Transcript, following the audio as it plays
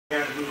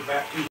move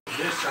back to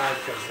this side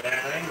because of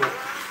that angle.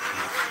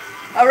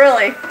 Oh,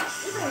 really?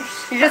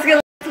 You just gonna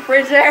leave the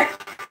fridge there?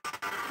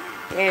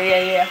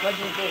 Yeah. What'd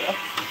you do?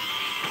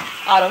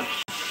 Autumn.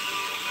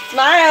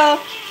 Smile!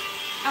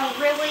 Oh,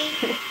 really?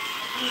 I'm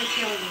gonna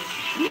kill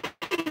you.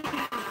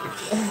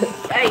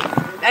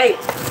 Hey!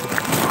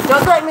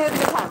 Don't threaten me with a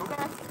good time,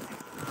 okay?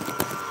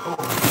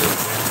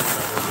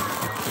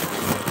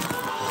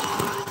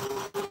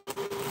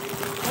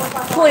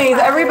 Please,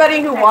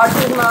 everybody who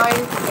watches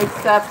mine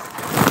accepts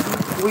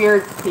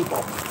weird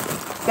people.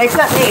 They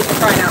accept me for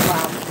crying out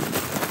loud.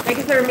 They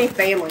consider me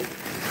family.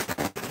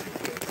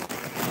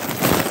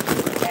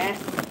 Yeah.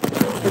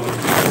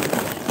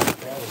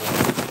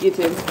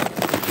 YouTube.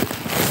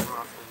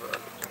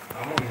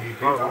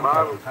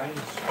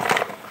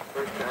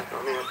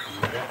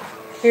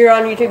 You're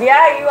on YouTube?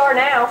 Yeah, you are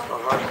now.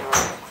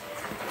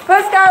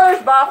 Put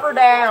Skylar's boffer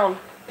down.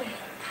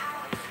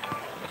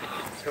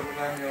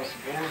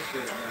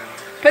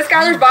 Put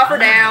Skylar's boffer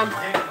down.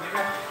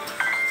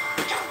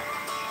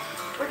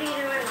 What are you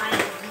doing,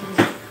 Mike?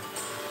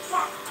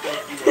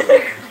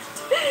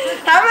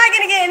 How am I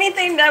going to get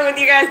anything done with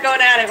you guys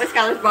going at it with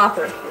Skylar's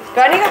boffer?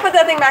 Do I need to put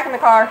that thing back in the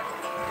car?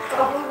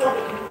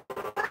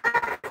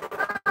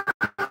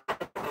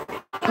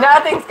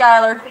 Nothing,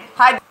 Skylar.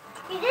 Hi.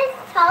 You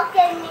just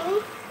talking to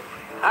me.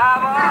 I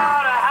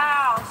bought a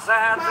house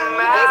at the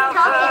mouth of the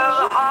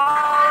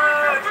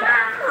harbor,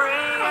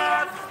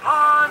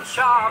 pawn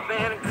shop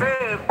and a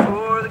crib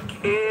for the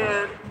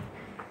kid.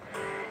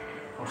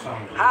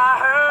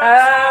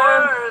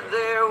 I heard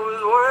there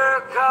was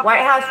work up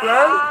White House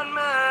Road?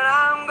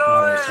 I'm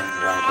going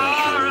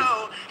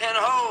tomorrow and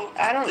hope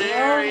I don't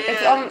know.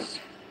 It's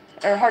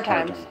or Hard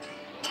Times.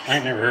 I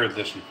ain't never heard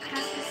this one.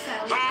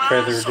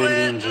 Feathered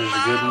Indians is a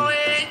good one.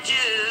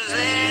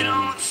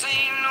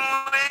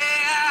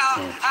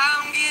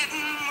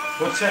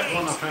 What's that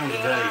one I found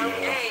today?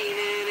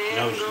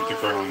 Nose with the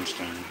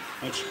Brownstone.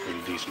 That's a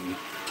pretty decent one.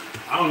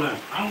 I don't know.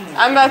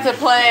 I'm about to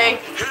play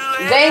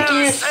Thank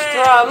You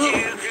Strum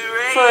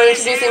for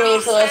introducing me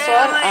to this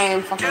one. I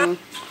am fucking...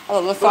 I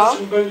love this song.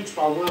 Some Boots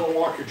by Will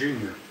Walker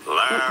Jr.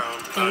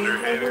 Loud, thunder,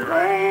 heavy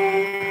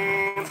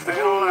rain,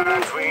 thin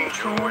line between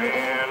joy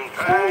and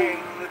pain.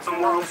 It's a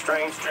long,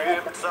 strange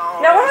trip. It's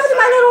all Now, what happened to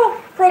my little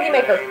pierogi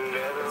maker?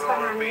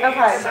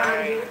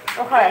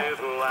 Okay.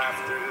 Life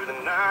through the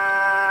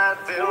night,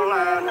 thin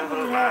line of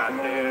the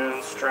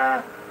lightning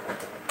strike.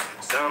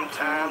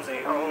 Sometimes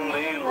the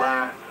only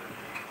light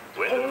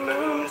when the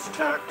moon's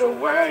tucked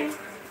away.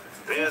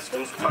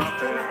 Pistons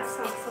pumping,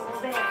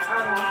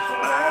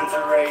 minds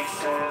are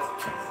racing.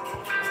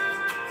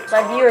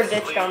 My viewer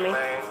ditched on me.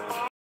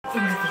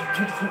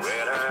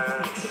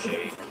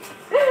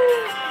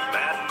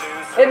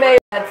 It made a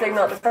bad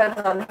signal, depends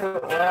on who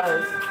it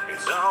was.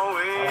 It's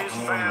always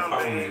found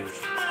me.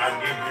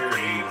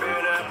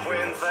 Keeping up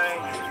when things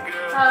are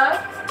good. Huh?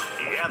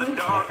 Yeah, the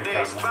dark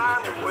days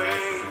find a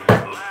way.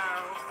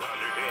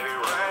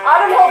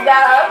 Autumn, hold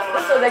that up,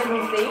 just so they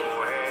can see.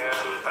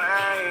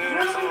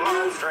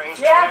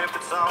 Yeah.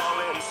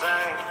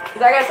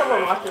 Because I got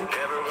someone watching.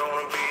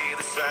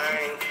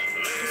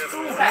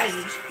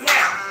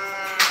 Now.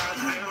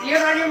 You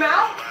run your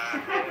mouth?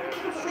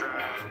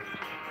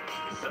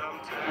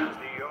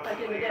 I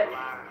didn't get it.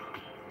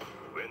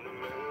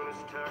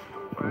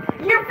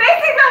 You're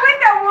facing the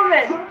window,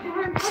 woman!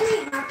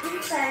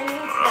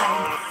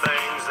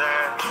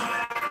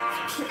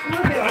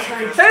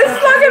 Whose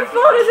fucking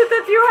fault is it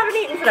that you haven't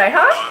eaten today,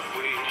 huh?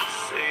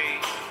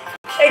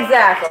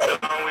 Exactly.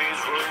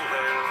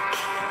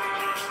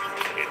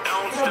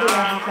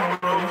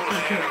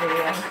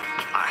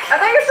 I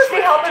thought you were supposed to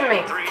be helping me.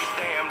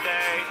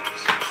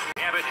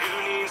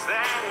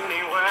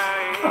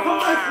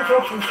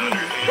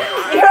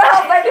 You're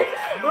helping.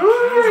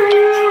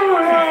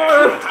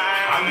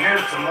 I'm here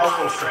to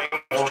muzzle straight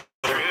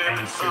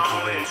and super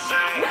late.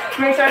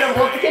 Make sure I don't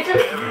blow up the kitchen.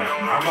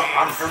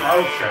 I'm from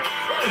OSHA.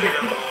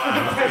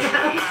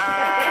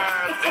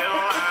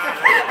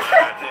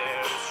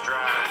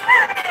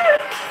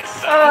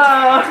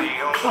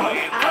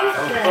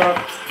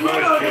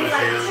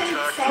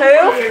 Who?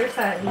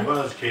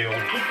 Buzzkill.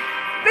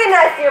 Be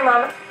nice to your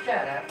mama.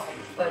 Shut up. I'll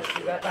bust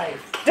you right there.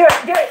 Do it.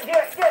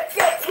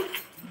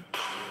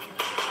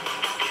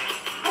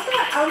 I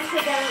thought OSHA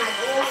done like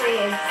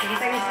orange and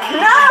things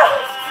like No!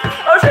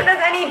 OSHA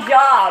does any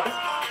job.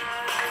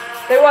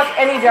 They watch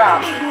any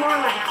job. It's more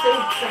like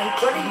food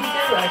safety. What do?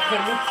 I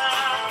can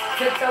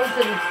cook those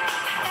in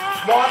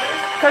water.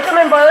 Cook them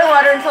in boiling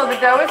water until the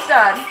dough is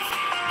done.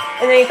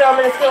 And then you throw them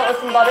in a skillet with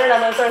some butter, and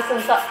I'm going to throw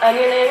some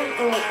onion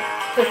in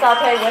to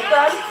saute with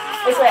them.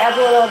 This way it adds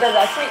a little bit of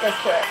that sweetness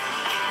to it.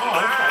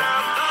 Oh, okay.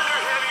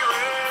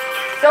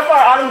 So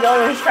far, Autumn's the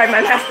only one who's tried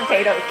my mashed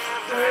potatoes.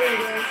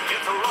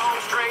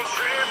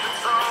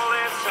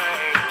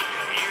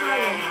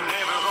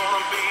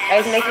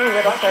 I was making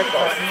little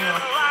circles.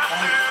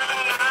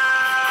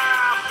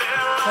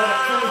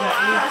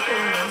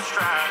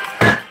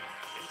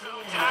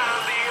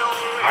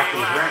 I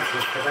can drink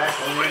this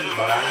tobacco in,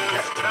 but I ain't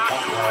got to the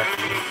point where I can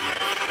eat it.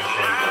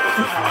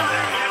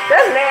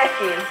 That's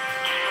nasty.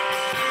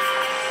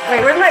 Wait,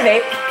 where's my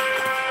vape?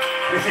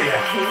 Yeah.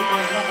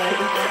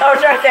 Oh,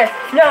 it's right there.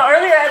 No,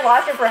 earlier I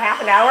lost it for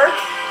half an hour.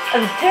 I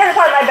was tearing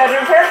apart my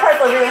bedroom, tearing apart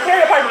the living room,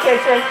 tearing apart the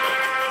kitchen.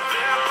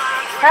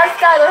 Had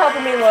Skylar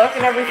helping me look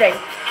and everything.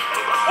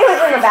 He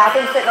was in the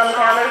bathroom sitting on the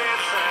counter.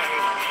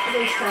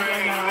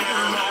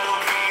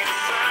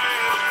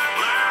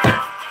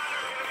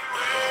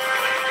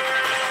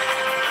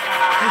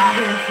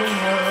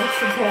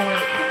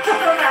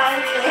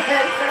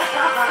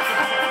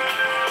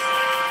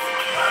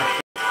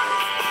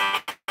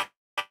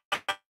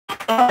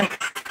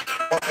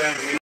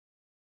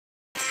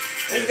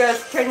 It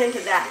goes turn into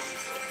that.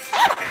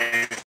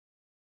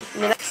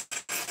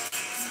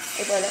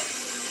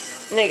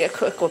 And then get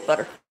cooked with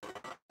butter.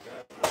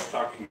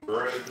 Talking to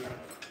Greg,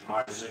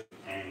 Isaac,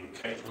 and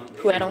Caitlin.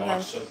 Who I don't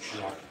have. She's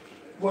like,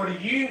 what are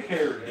you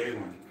here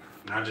doing?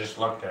 And I just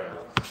looked at her.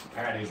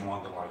 Patty's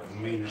one of the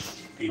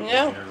meanest people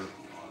here.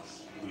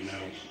 You know.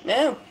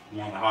 No.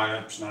 One of the high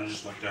ups, and I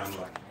just looked down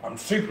like, I'm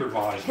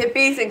supervising.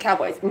 Hippies and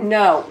cowboys.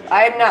 No,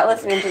 I am not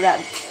listening to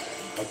that.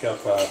 Look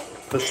up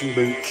Puss in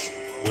Boots,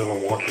 Little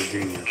Walker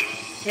Jr.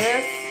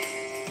 This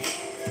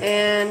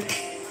and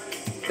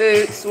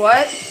Boots.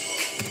 What?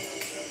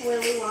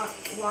 Willie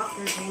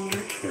Walker Jr.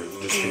 Here,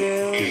 this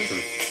No. is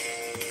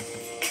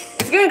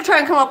It's gonna try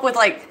and come up with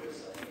like.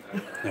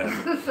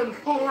 yeah. Some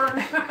porn.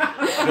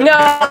 No,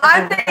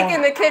 I'm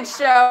thinking the kids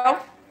show.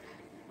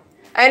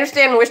 I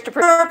understand wish to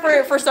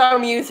appropriate for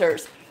some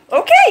users.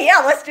 Okay,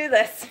 yeah, let's do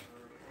this.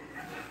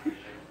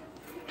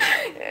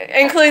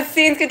 Includes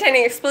scenes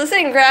containing explicit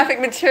and graphic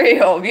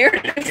material. Viewer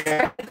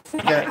Got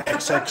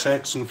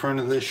XXX in front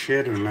of this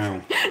shit or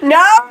no?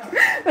 No,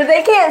 but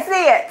they can't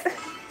see it.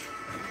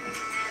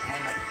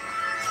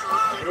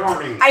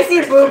 I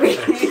see boobies.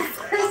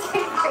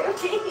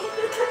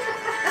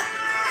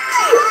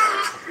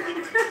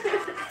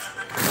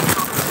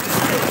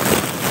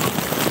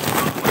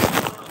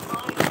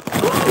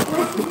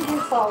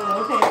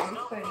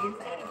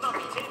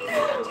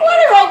 What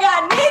have I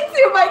gotten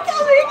into by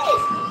coming?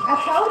 I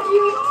told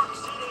you.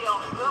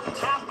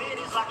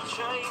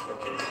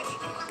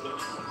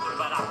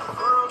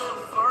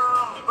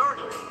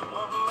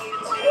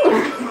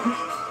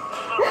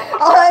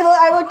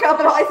 I look up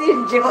and all I see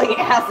is jiggling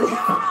asses.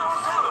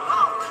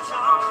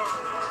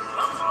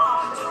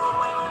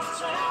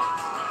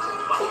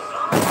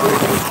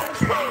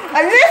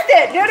 I missed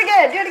it! Do it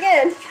again, do it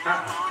again.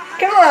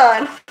 Come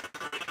on.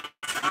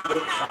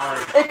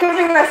 It could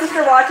be my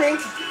sister watching.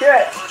 Do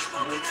it.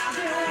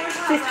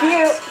 She's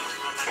cute.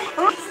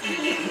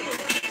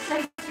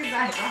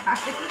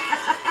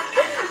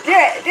 Do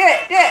it, do it,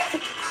 do it.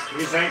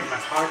 These ain't my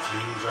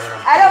cartoons.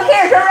 I don't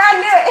care, turn around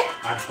and do it.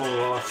 I pull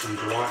off some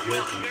Dwight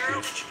Yoakam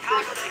shit.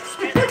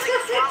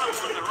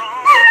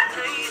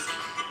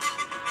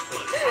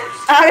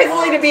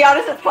 Honestly, to be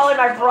honest, it's probably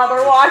my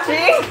brother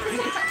watching.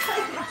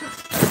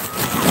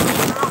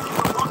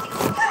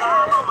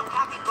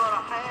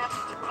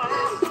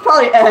 It's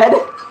probably Ed.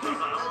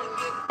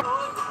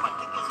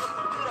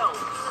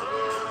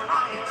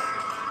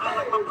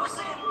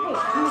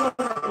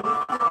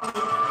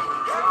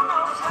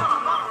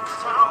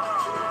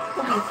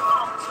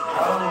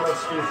 Oh,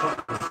 let's do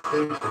something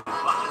stupid.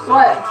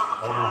 What?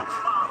 Hold on.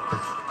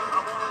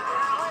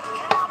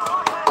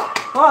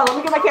 Hold on, let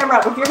me get my camera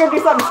up. If you're gonna do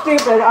something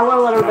stupid, I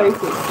wanna let everybody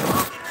see.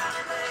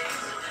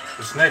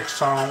 This next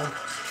song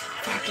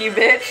Fuck you,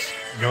 bitch.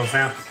 goes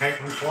out to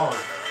Caitlin Clark.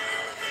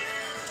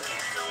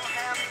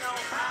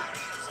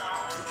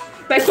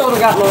 My shoulder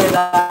got lower than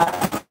that.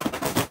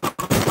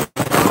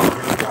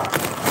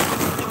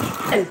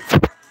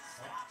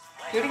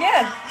 Do it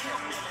again.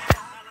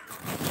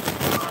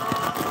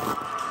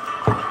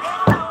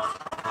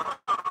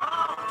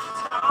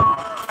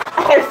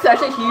 I have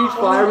such a huge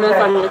water miss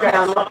on your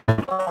camera.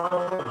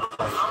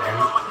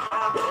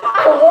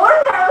 I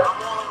warned her.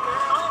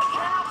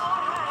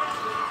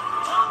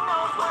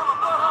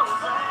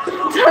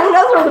 Tongue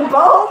knows where the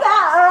ball's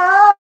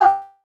at.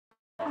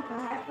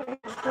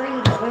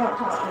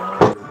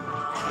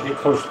 Get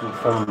close to the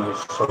phone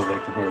so they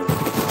can hear it.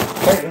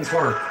 Caitlin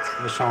Clark,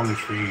 this song is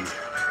for you.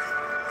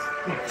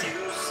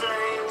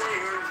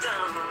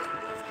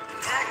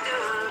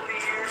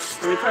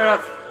 Let me turn it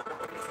up.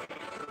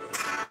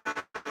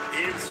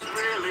 It's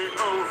really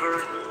over.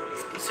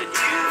 So you've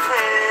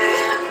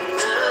had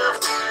enough.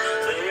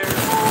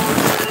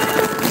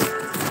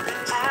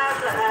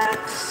 I'd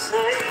like to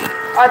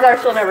say. Odds are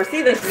she'll never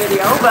see this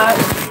video, but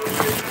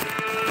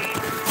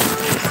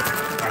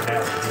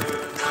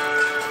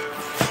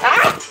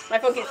ah, my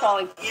phone keeps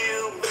falling.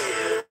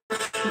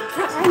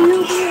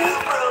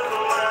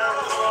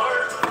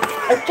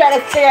 I was trying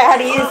to figure out how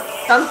to use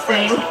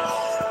something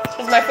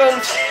because my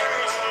phone's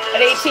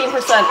at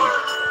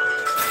 18%.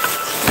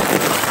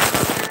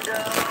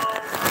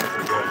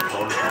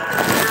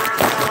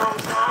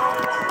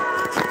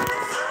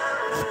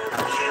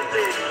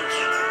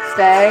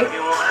 Stay.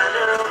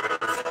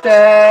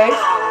 Stay.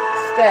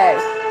 Stay.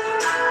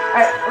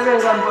 Alright, we're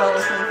gonna go and boil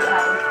this and see what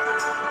happens.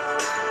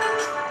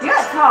 You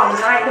got tongs,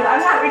 right? Because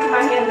I'm not reaching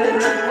my hand in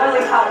this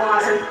boiling hot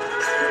water.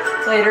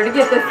 later to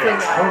get this thing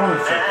out. Hold on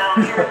a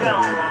second.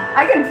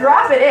 I can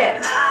drop it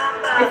in.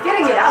 It's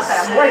getting it out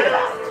that I'm worried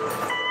about.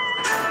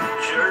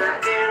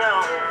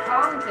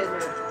 Tom's in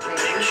there.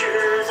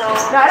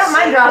 No, I don't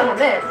mind dropping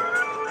them in.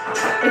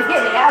 It's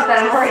getting it out that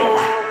I'm worried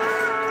about.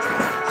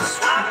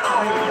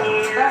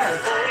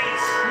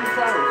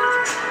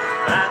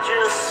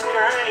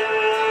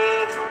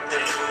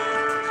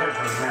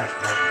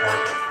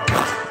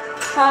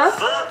 Huh?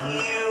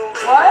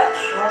 What?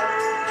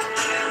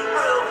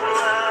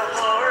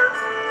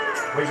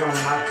 We going to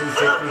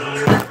 1950s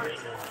here?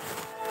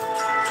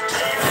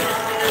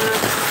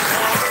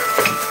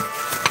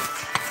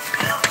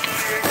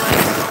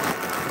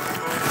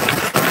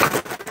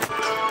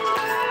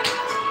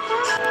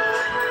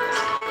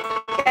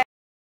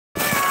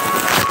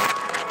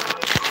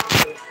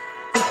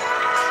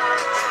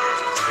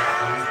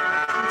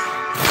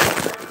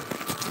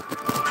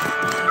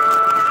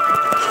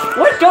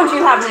 What don't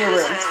you have in your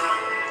room?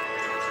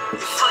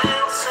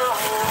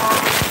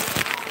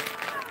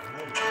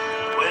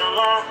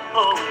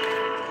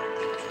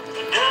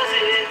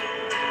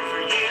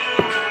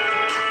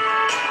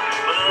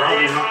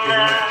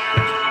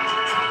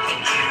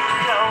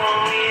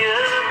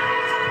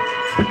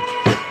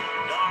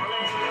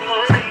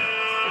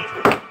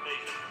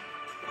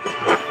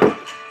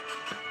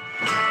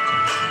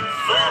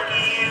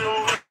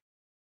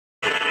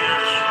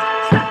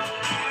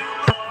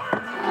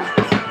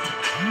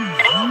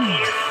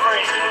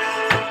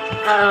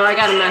 Oh, I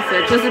got a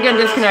message. This is gonna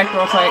disconnect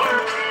real quick.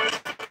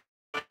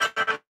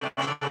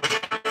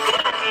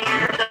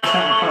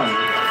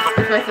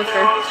 It's my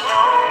sister.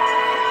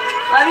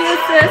 Love you,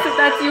 sis, if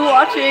that's you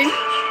watching.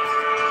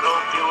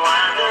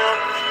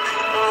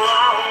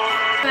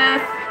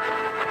 Sis.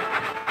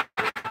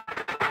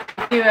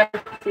 Do you ever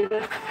see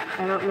this?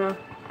 I don't know.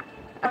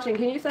 Watching,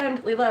 can you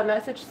send Leela a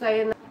message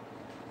saying that?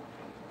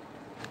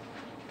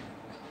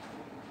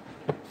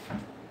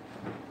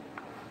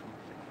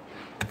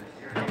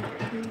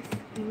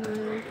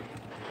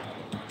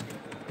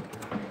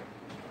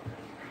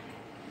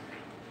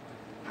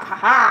 Ha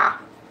ha!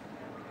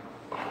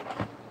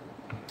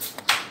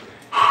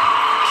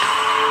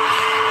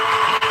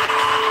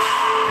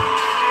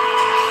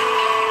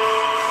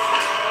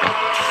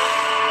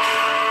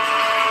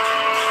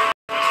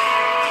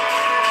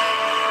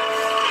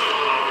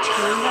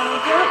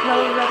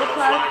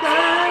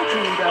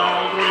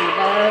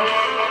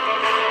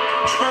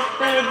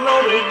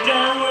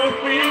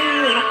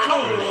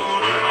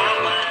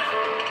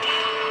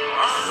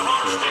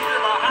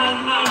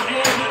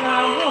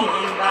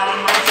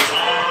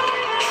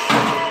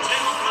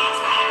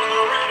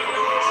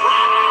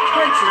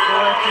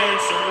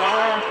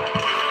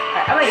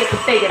 Alright, I'm gonna get the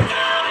bacon.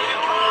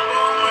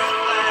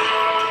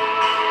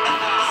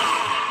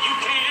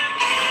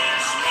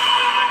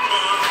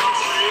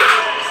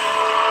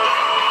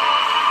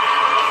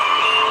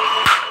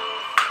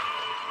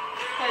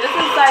 Okay, this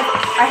is like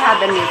I had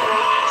the music.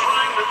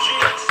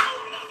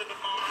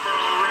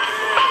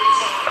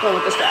 Go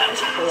with the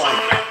strategy for one.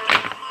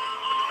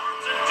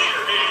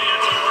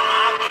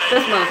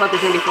 This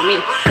motherfucker's gonna be for me.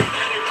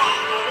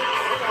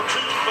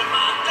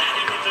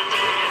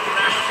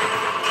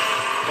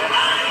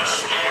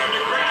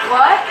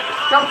 What?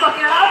 Don't fuck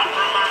it up?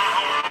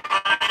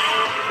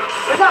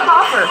 Where's that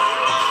bopper?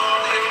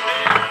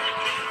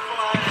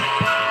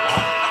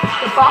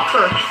 The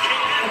bopper.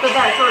 I think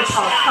that's what it's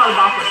called. It's called a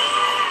bopper.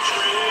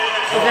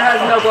 Because it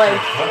has no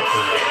blade.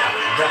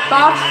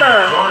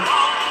 Bopper.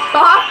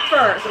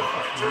 Bopper.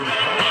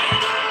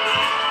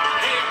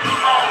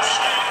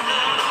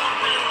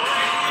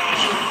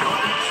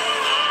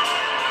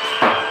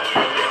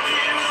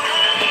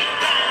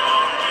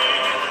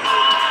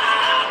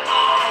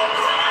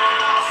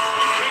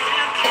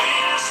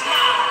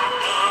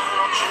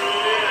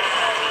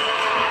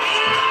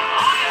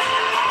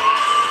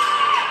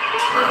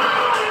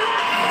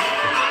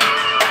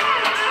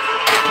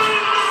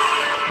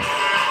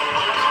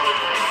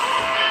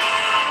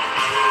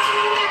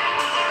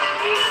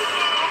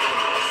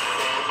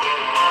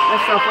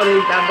 Let's sell one of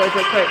these bad boys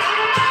real quick.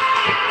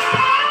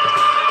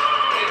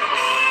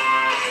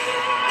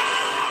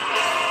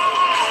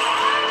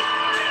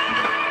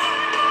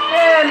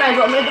 And might as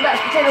well move the mashed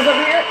potatoes over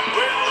here.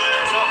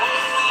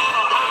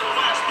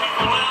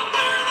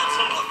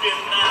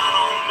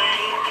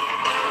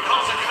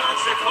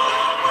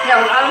 Yeah,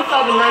 when I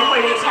saw the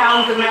 9.8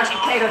 pounds of mashed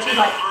potatoes, she's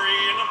like,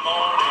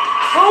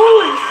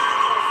 holy!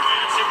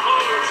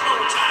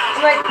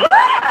 I'm like, what?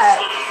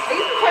 I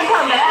used a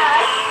 10-pound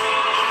bag.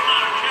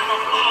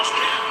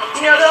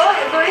 You know,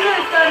 the reason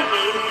it's done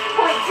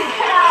 0.2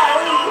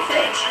 pounds.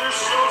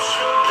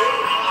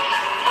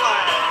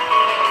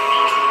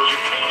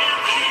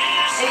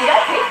 And you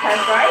got taste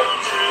test, right?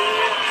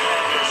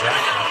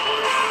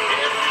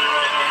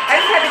 I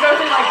just had to go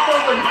through like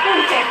 4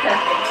 spoon taste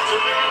testing.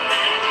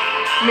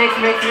 Mix,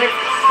 mix, mix.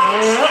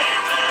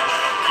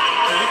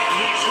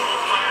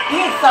 You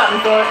need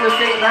something, so it's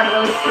straight grab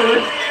another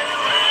spoon.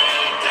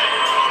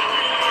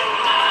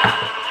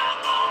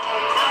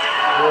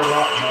 A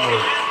lot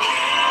more.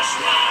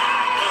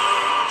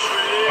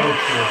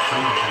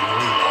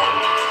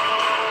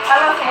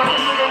 left the work in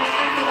the food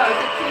industry since I was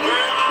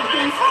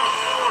 16.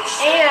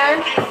 And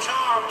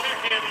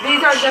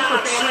these are just for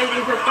family.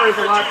 These are for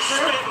the LARP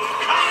group.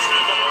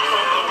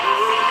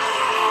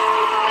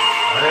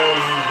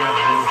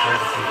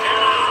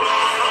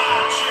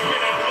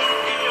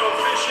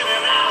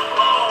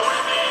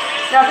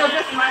 Now, if it was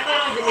just my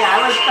family, then yeah,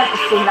 I would expect to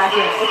swim back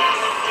in.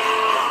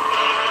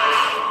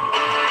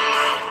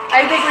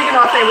 I think we can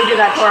all say we do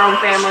that to our own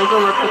families when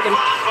we're cooking.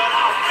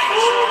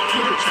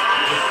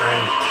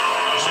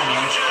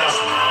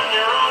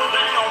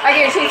 I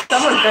guarantee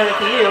someone's done it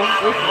to you,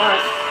 at least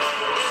once.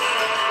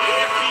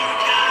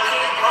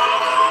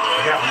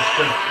 I got my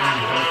stuff in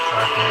the book, so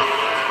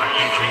I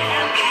can't be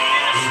on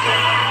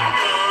Google now.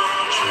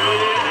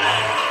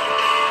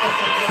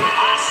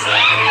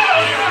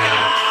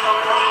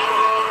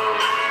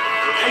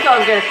 It's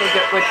always good if we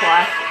get which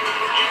one.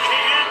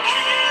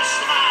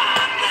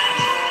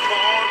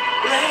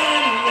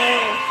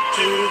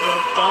 To the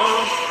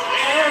phone,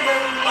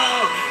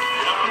 everyone.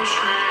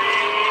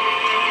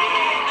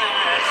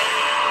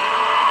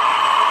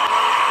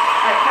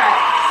 Alright, try it.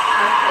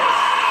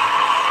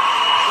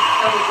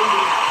 Oh, we can do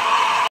that.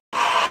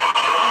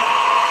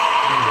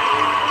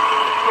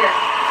 Here.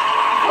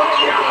 Hold it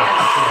in your hand.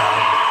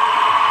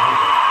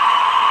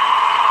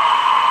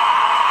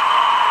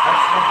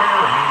 That's the bear,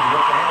 man.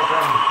 What the hell's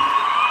wrong with you?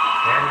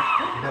 Damn it,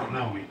 you don't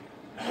know me.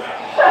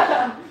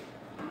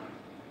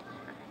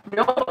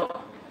 Nope.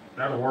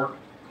 That'll work.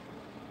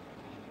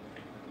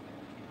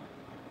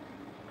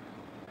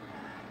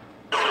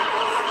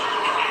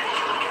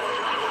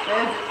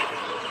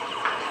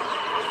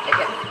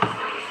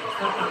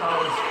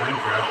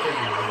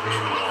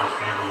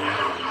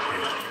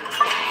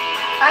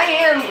 I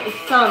am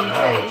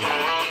something.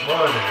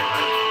 Whatever.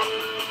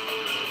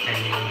 Can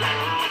you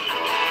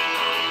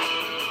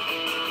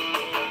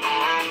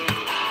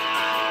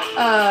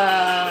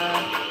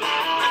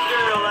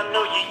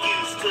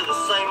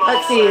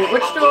let's see,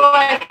 which do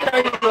I throw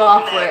you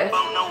off with?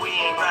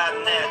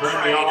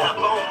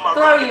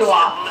 Throw you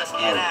off.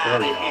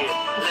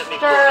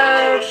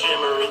 Disturbed,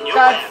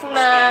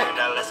 Godsmack.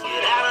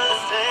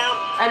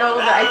 I know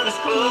the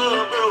ICP.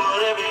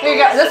 Here you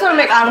go. This one will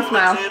make Anna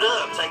smile.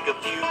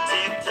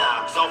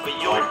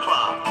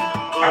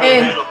 I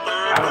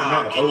don't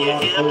have a whole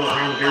lot of pull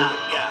around here,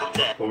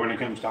 but when it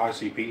comes to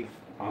ICP,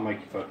 I'll make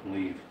you fucking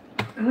leave.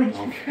 I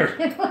don't care.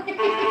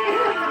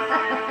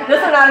 This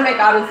one ought to make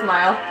Autumn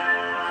smile.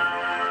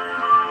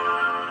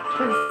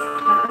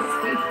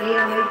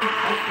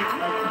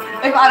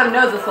 If Autumn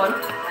knows this one.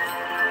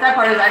 That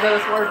part is I know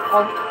this word,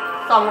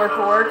 song word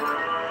for word. Is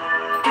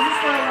this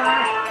the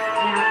LARP?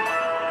 Yeah.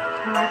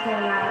 I like the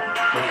LARP.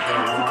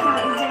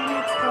 Is that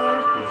next door?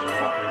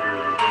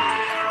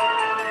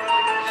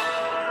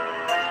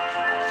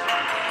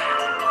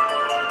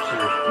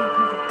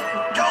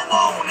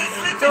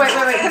 So wait,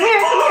 come here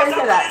and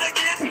say that.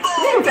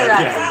 Come here and say that.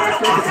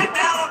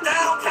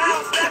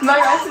 My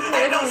gosh, it's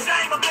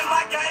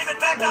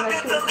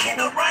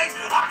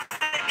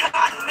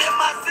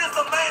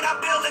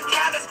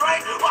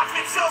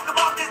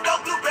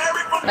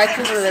That's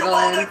super little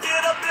end. If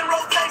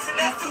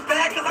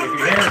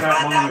your hair's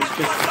not long, it's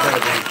just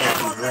because they can't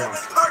be ground.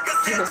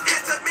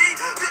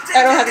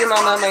 I don't have your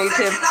mom on my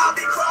YouTube.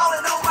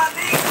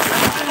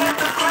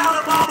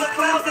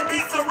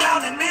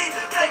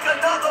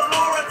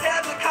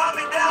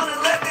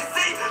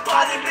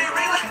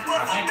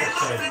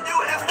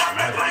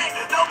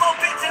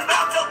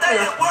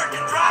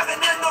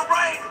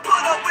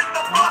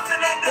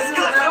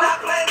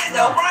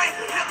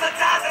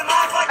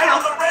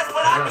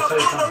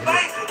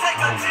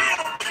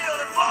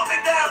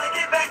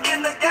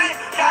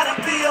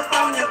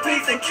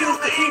 And choose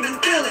to even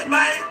feel it,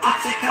 man.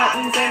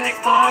 Oxycontins and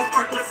X-bars,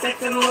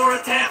 Percocets and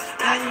Loratam.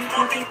 Now you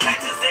fucking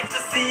catches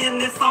ecstasy and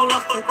it's all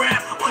up for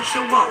grab. What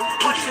you want,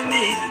 what you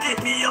need,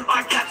 hit me up,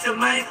 I got you,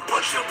 man.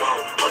 What you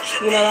want, what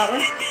you need,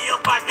 hit me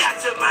up, I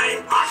got you,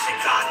 man.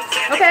 Oxycontins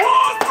and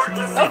X-bars,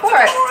 Percocets and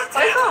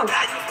Loratam.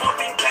 Now you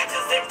fucking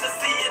catches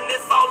ecstasy and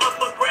it's all up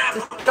for grab.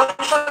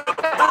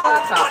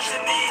 What you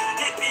need,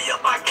 hit me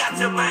up, I got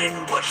you, man.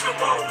 What you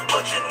want,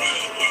 what you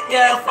need, hit me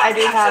Yes, up, I I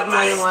do got have you,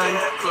 more man. than one.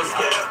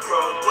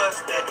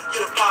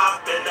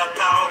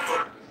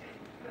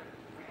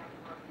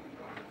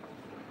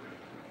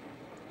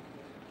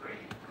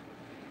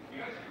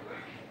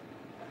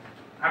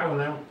 I don't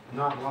know.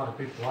 Not a lot of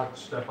people like the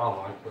stuff I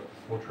like, but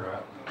we'll try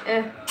it.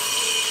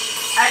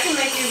 I can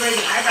make you raise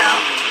an eyebrow.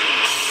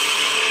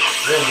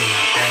 Really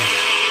not, can you?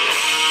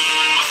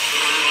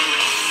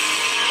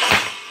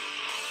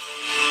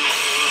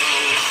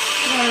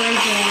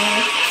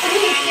 I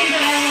think it's figure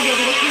out how to get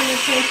kind of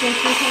places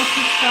because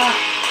she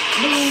stopped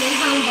being a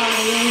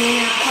homebody and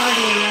then out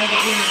partying late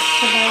at night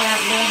to go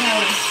out and go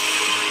home.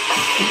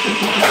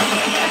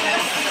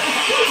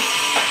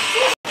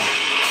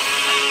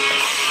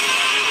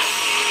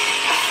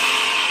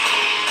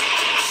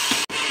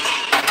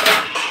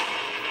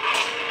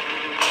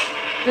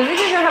 Does it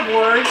even have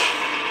words?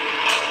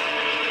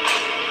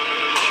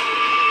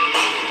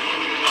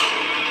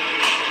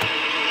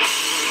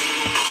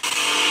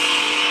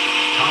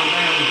 Calm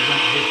down.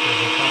 don't get to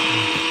the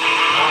fucking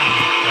line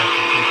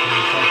after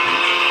 15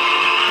 seconds.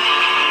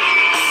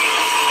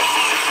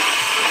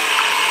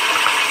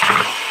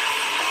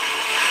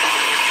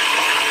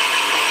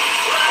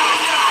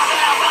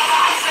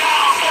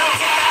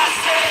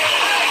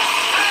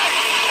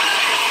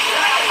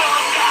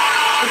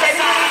 Is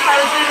anybody if I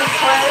was doing this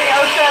toilet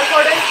OSHA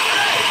recording?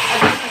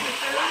 I'd be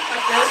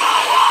like this.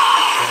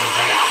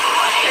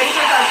 Maybe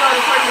if I was going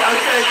recording the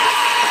OSHA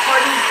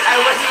recording,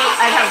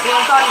 I'd have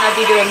gloves on and I'd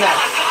be doing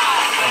this.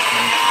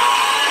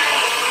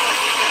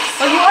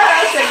 Well, you are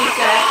OSHA, you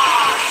said.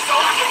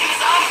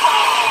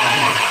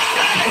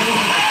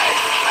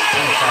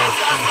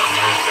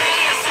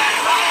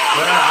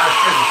 But I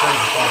shouldn't turn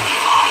the phone.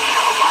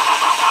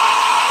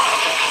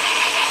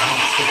 I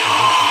don't stick to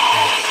this.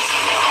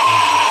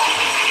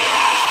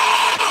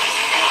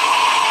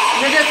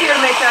 You're just here to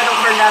make sure I don't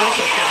burn down the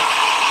kitchen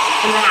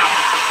in the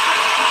house.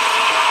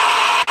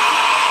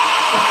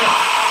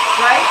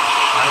 Right?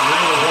 I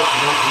really hope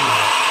you don't do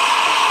that.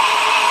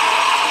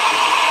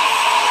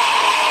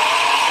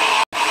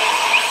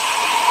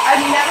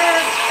 I've never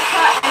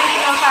caught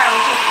anything on fire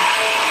with cookies.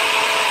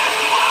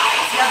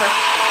 Never.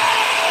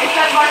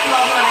 Except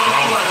marshmallows when I make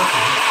s'mores.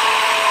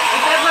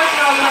 Except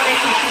marshmallows when I make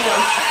some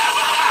s'mores.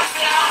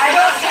 I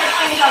don't catch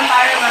things on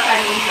fire unless I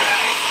need to.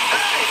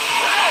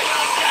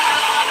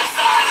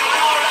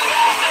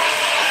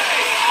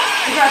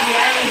 Trust me,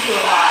 I need to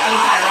a lot. I'm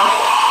pyro.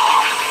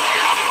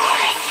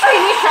 Oh,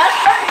 you need touch?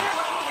 Let me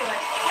do it.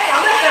 Hey,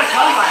 I'm gonna start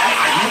on fire.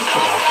 I used to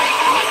like that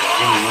shit.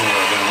 Anymore,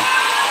 I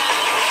don't.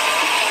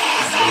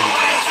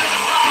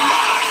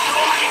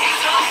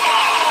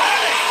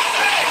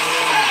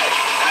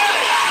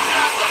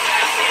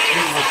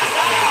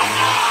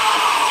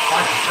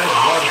 Like I said,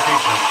 a lot of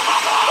people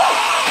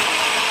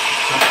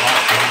don't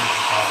like things to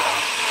follow.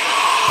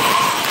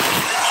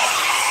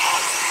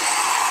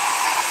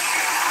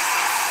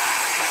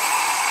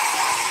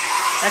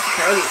 That's a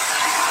pierogi.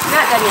 You're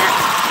not done yet.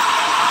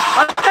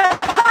 Oh,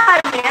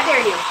 behind me, I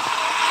dare you.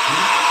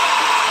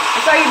 I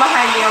saw you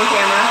behind me on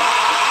camera.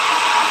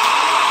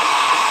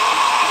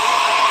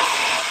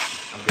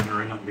 I'm gonna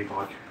ring up and be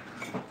like,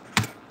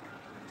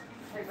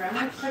 Hey,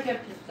 Grandma, pick up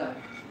just a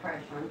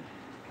fresh one.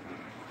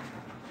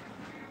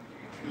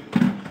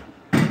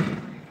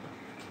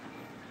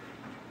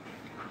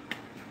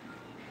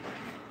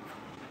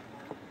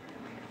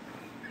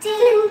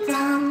 Ding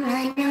dong,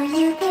 I know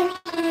you can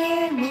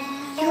hear me.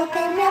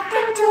 Open up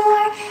the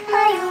door.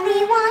 I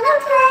only wanna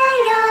play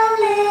a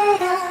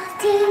little.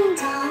 Ding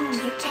dong,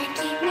 you can't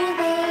keep me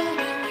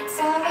waiting. It's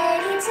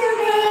already too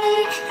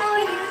late for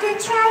you to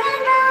try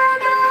and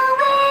run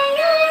away.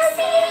 I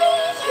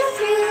see you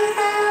through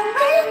the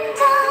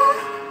window.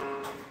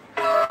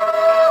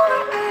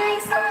 Our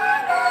eyes are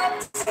not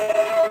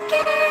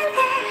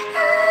together.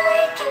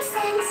 I can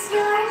sense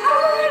your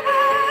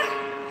horror.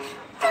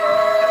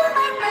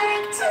 Though I'd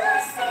like to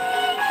see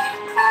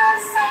it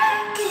closer.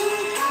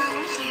 Ding dong,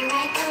 here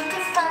I come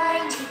to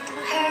find you.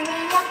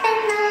 Hurry up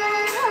and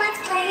run.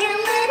 Let's play a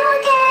little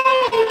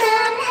game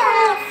and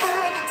have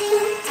fun.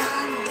 Ding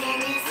dong, where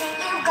is it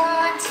you've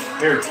gone to?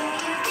 Here. Do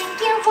you think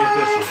you Get won?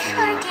 this one here.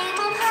 Our game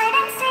of hide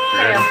and seek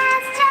Yeah.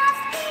 has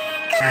just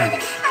begun.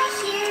 I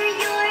hear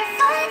your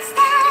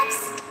footsteps.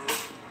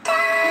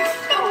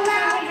 Tapping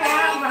loud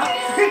right through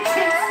the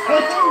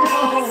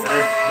window.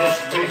 this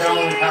will be the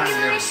only time you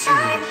ever see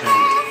me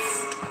sing.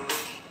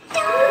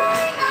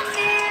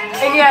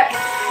 And yet,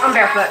 I'm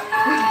barefoot.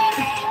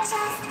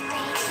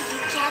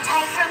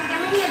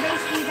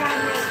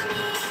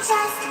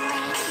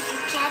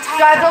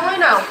 God's only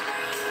know.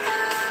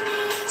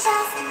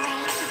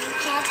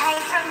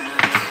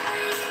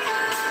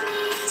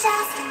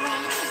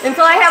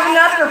 Until I have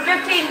enough for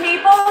 15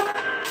 people,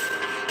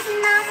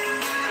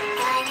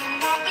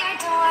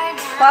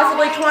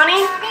 possibly 20.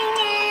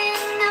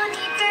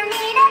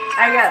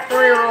 I got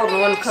 3-year-old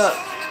and 1 cook.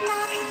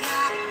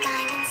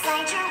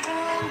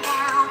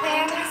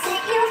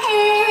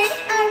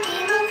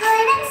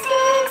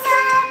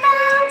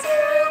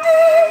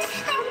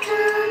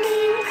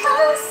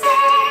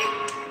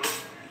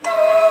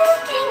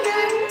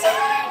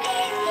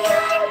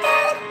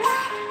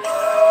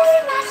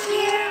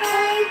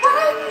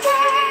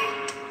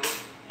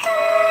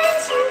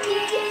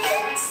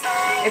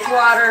 It's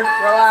water,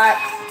 relax.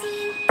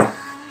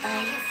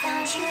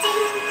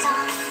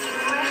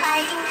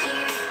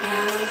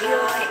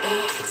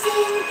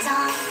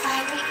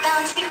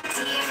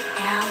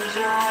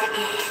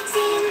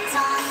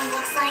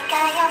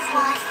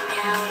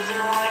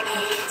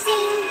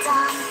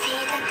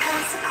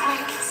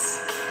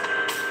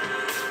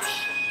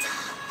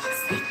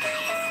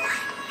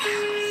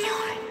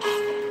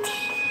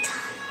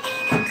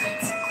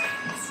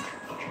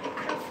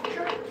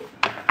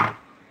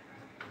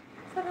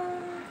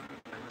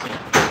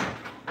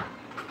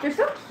 You're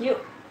so cute.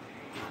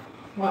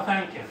 Well,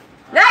 thank you.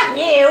 Not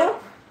you!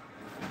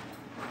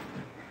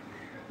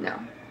 No,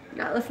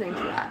 not listening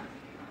to that.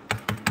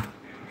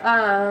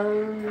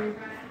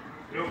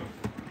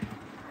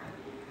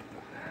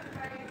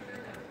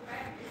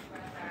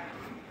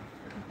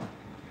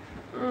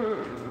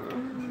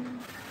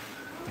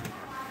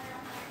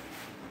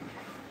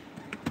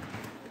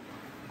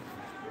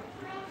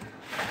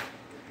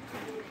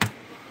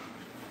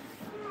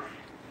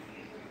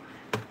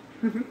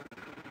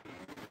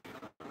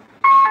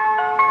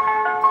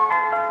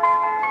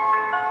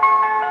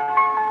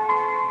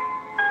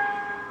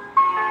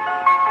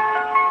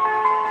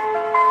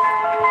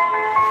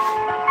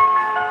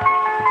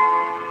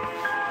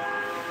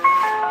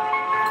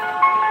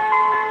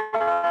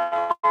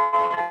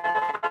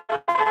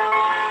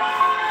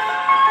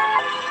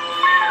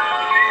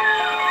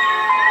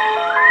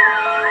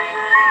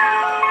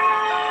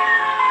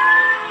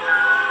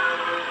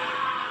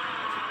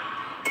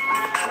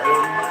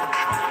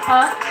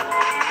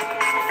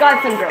 God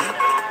syndrome.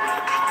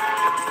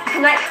 It's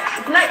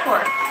a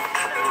nightcore.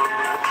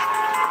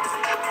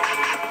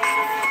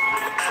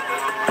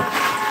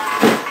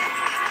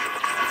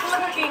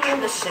 Lurking in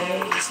the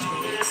shady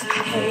streets,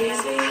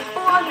 hazy,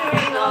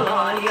 wandering all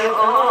on your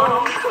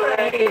own,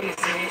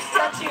 crazy.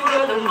 Thought you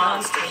were the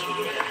monster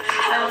here.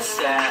 How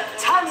sad.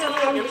 Time to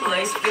learn your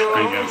place. You're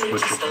only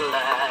just a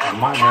lad. I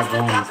might have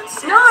one.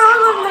 No,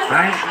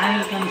 I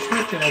ain't gonna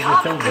switch it. I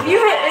just told if you. you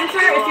hit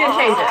enter, if you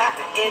change it.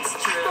 It's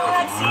true.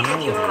 Let's see if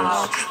you're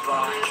all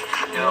spark.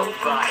 No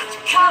bite.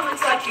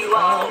 Comments like you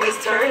always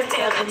turn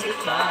tail and you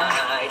fly.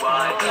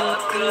 Why a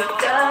good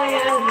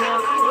die and no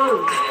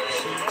clue?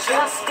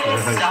 Just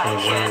decide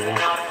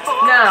cannot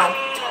afford. No.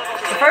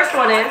 The first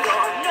one is,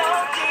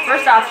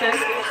 first option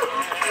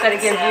that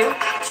it gives you,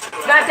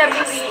 it's not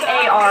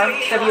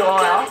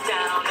W-E-A-R-W-O-L,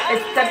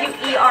 it's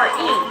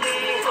W-E-R-E.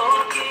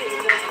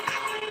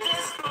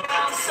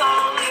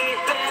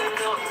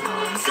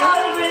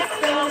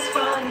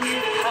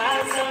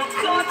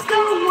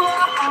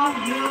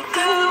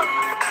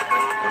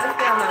 Let's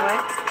get on my way.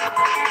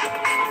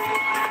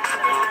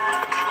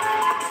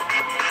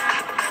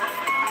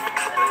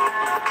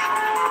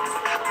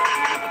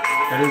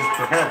 That is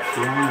perhaps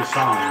the only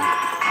song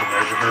I've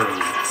ever heard.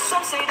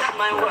 Some say that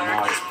my work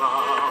is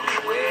wrong,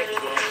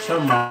 wicked.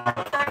 Somewhat.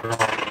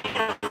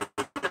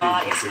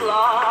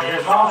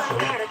 There's also,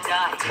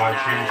 by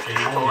chance, the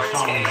only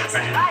song the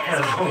band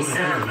has on the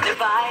internet.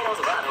 Their vitals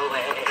run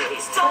away.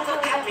 Don't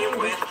look at me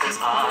with those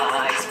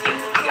eyes. You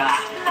got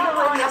no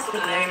one else to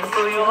blame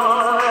for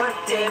your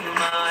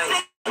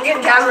demise. I'm getting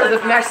down where the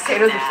mashed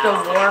potatoes are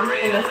still warm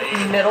in the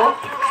middle.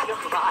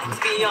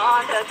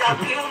 Beyond a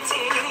WT.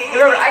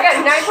 Remember, I got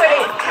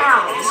 9.8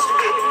 pounds.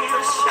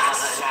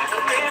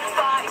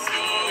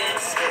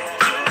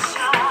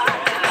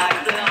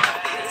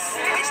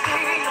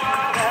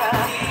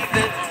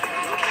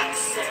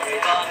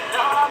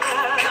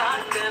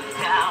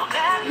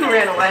 He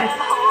ran away.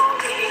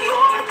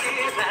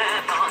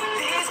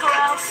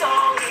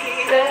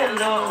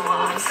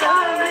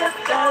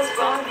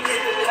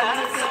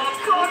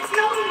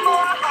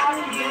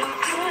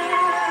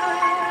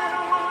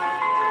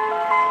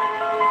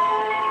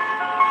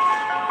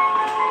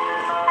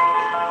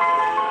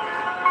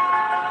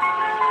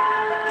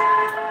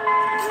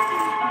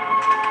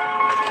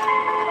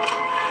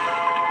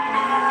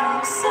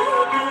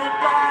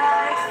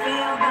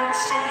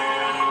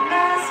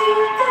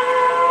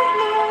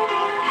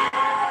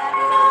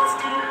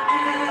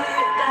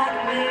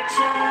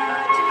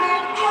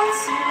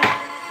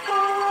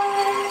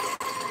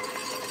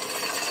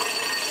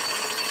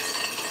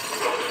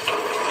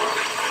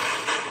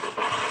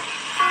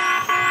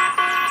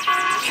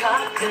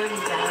 Cut them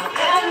down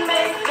and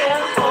make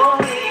them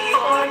holy,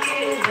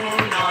 forgiven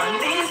on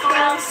these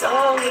grounds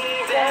solely.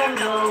 There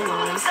no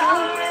one's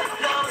I'll rip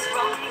those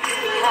from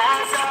you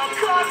as a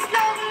corpse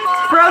no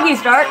more. Perogies,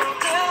 Dark.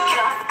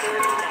 Cut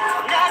them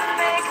down and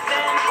make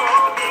them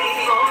holy,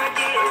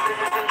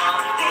 forgiven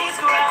on these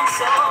grounds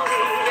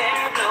solely.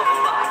 There no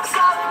one's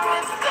I'll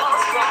rip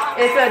those from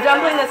you. It's a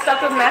dumpling that's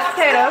stuffed with mashed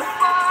potatoes.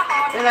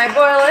 And I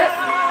boil it,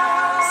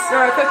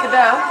 or I cook the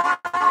dough.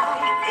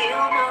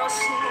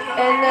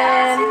 And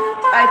then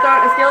I throw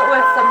it in a skillet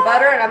with some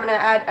butter, and I'm going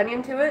to add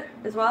onion to it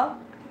as well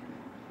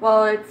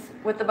while it's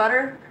with the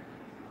butter.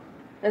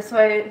 This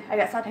way I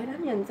got sauteed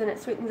onions and it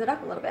sweetens it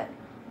up a little bit.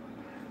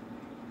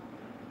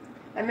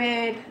 I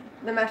made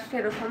the mashed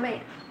potatoes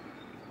homemade.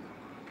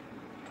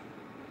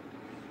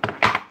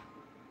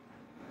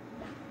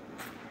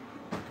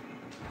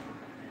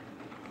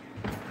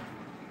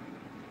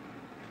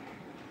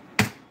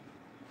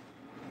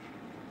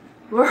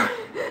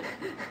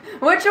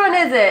 Which one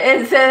is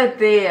it? Is it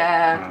the,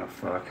 Oh,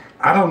 fuck.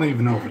 I don't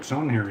even know if it's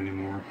on here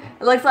anymore.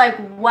 it looks like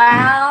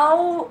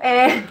wow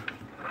and...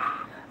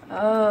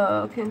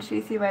 Oh, can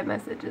she see my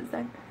messages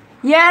then?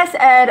 Yes,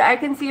 Ed, I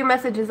can see your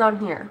messages on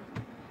here.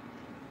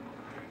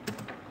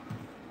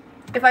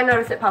 If I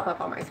notice it pop up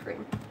on my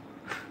screen.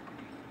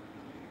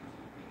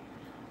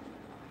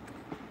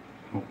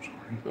 Oh,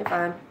 sorry. You're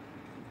fine.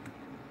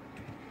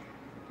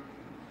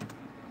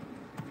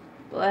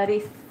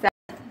 Bloody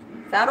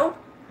saddle?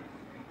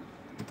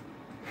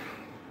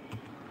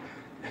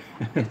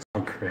 It's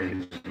so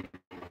crazy.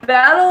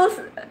 Battles,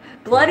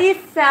 bloody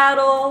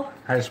saddle.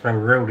 How do you spell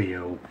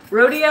rodeo?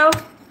 Rodeo?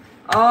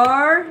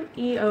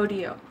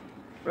 R-E-O-D-O.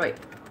 Right.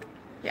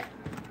 Yeah.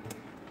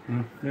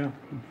 Yeah.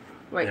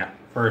 Wait. Yeah.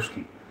 First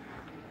one.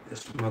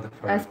 This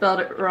motherfucker. I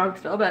spelled it wrong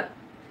still, but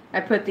I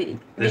put the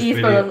This E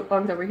video-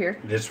 belongs over here.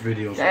 This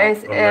video's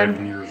Nice,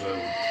 11 years old.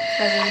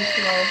 7,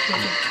 12,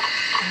 13.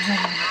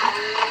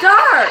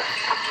 Dark!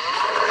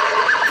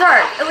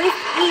 Dark, at least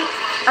eat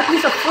a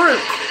piece of fruit.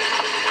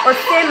 Or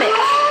sandwich.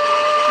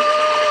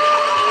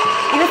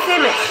 Eat a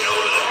sandwich.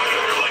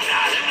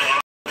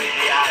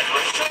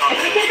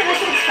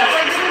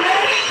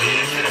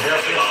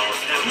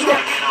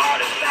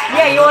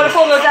 Yeah, you want to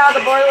pull those out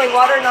of the boiling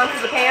water and onto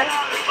the pan?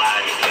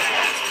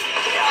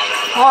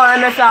 Oh, I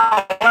missed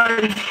out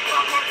one.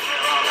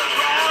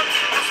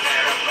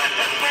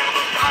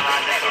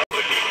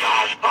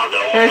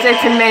 There's a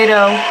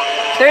tomato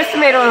There's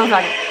tomato and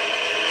lasagna.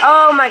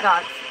 Oh my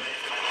god.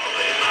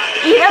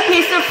 Eat a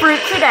piece of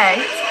fruit today.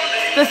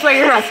 This way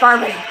you're not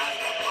starving.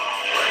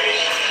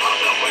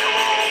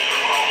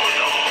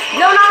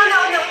 No,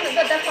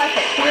 that's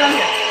plastic. Put it on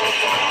here.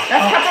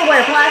 That's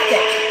Tupperware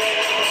plastic.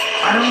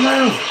 I don't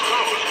know.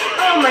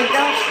 Oh my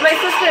gosh. My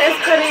sister is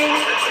putting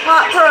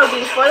hot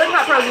pierogies, boiling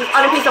hot pierogies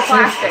on a piece of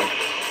plastic.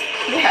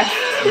 Yes.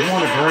 You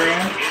want a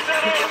brand?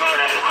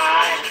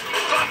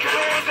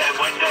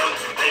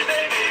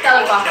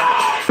 Skylar Walker.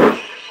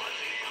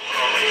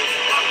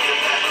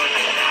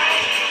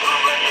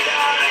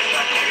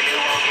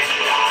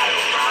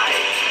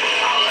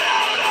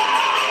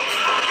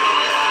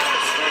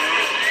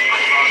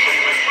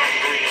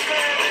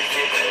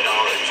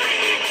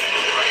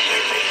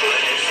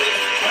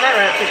 I might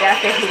run up to the gas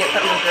station and get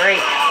something to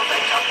drink.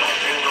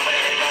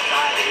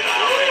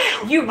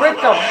 You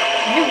ripped them.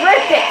 You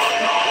ripped it.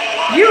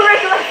 You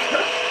ripped it.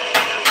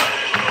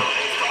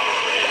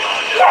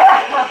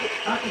 Yeah.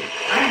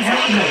 I ain't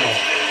helping at all.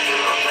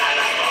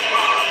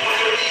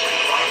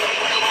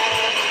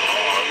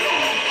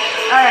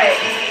 All right.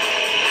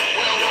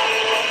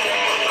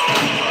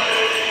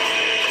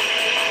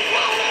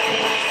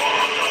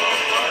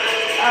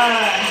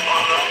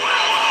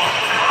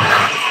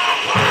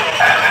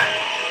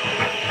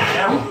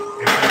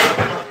 If I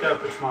fucked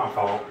up, it's my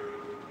fault.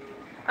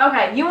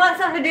 Okay, you want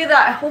something to do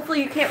that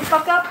hopefully you can't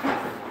fuck up?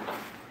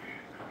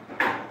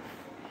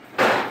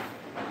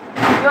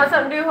 You want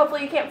something to do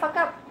hopefully you can't fuck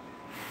up?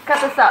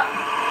 Cut this up.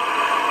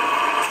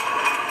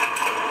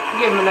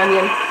 Give him an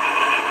onion.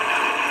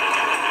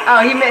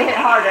 Oh, you meant hit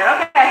harder.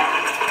 Okay.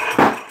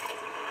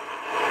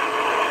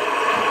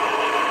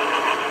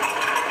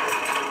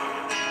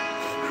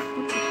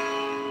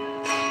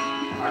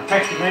 I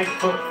take the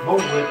 8-foot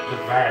bullwhip to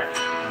the back.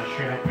 That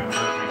shit ain't gonna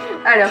hurt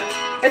me. I know.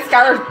 It's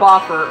Skylar's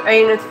boffer. I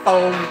mean, it's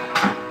foam.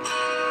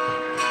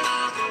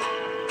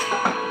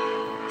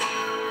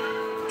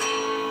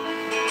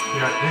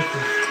 Yeah, this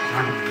is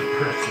kind of a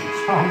depressing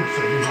song,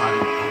 so you might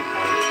not want to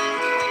play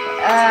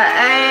it.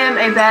 I am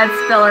a bad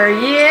speller.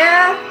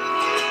 Yeah.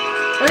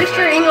 At least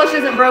your English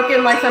isn't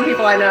broken like some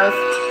people I know.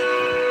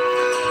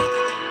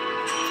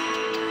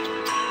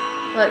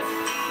 Let's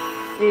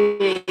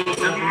see.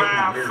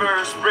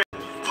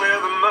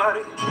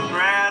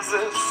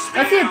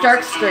 Let's see if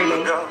Dark's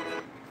streaming.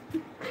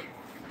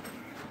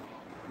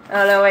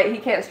 Oh no, wait, he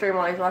can't stream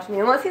while he's watching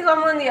me. Unless he's on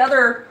one of the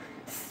other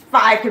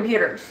 5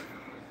 computers.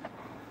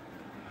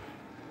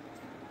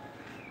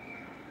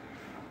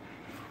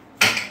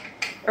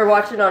 Or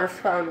watch it on his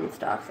phone and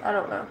stuff. I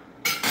don't know.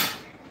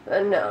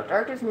 But no,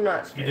 Dark is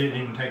not You streaming.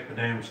 didn't even take the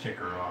damn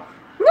sticker off.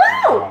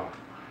 No!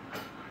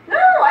 No,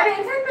 I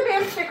didn't take the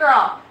damn sticker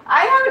off.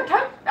 I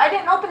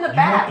didn't open the You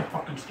bag. want the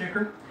fucking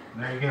sticker?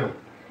 There you go.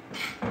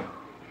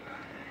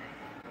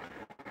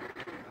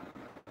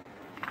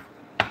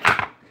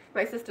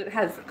 My sister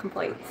has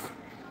complaints.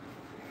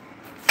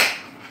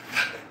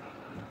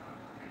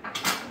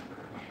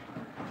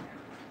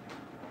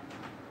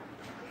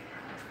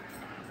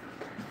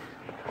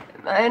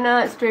 Am I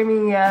not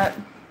streaming yet?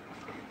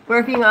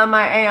 Working on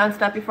my Aeon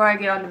stuff before I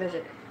get on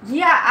Division.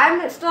 Yeah,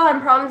 I'm still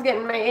having problems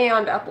getting my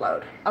Aeon to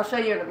upload. I'll show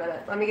you in a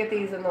minute. Let me get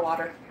these in the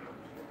water.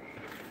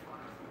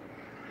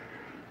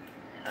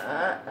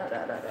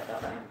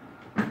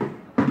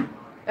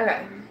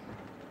 Okay.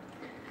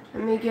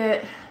 Let me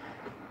get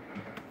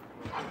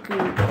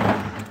Google.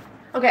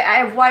 Okay, I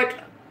have wiped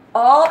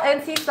all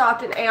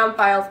NCSoft and Aeon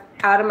files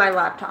out of my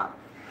laptop.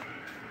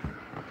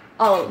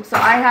 All of them. So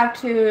I have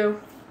to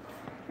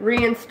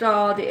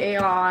reinstall the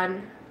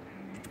Aeon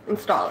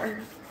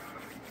installer.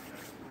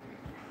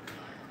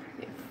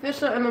 The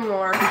official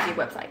MMORPG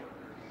website.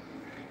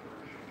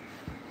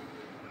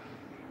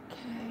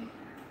 Okay.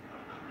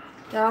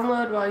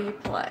 Download while you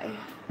play.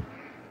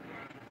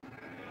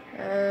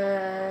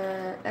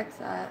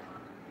 Exit.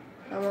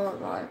 Download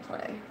while I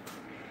play.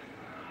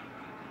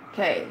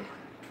 Okay.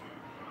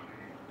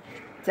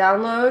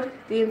 Download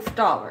the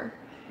installer.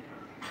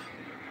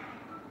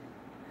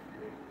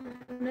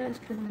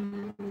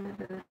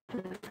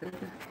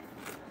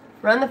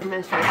 Run the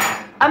administrator.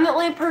 I'm the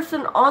only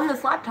person on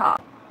this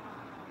laptop.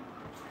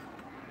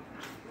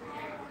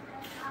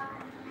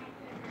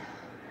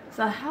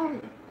 So how?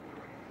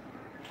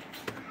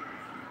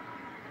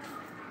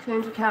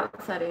 Change account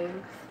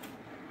settings.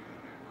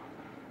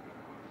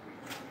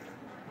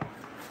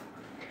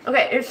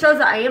 Okay, it shows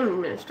that I am an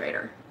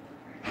administrator.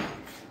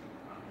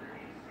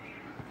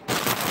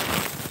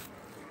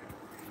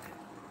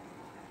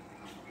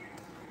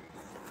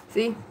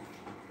 See?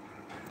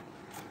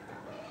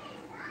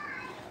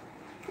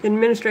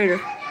 Administrator.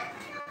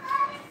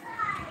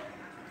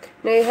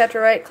 Now you have to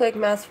right click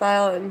mouse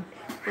file and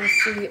you'll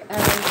see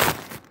as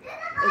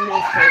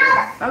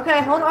administrator.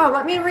 Okay, hold on.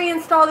 Let me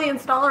reinstall the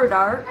installer,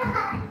 Dart.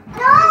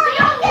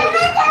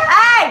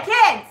 Hey,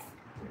 kids!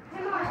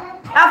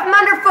 Out from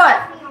underfoot!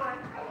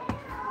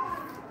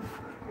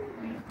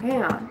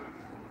 Hang on.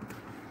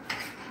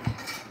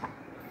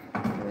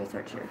 Let me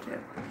search here too.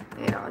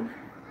 Hang on.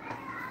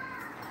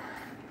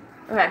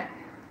 Okay.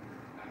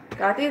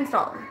 Got the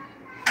installer.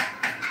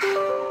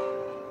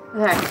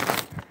 Okay.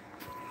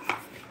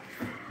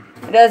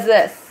 It does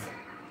this.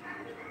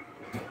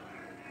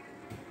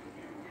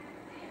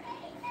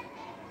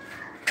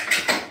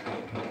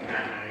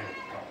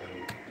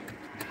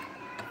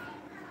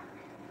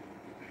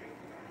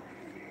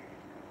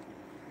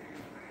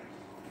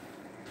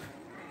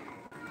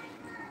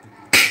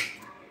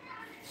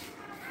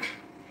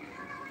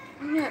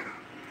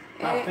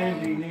 How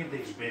thin do you need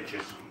these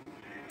bitches?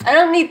 I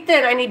don't need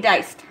thin, I need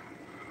diced.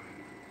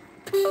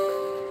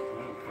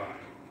 Okay.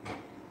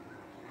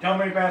 Tell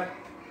me about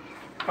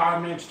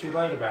 5 minutes too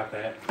late about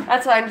that.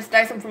 That's fine, just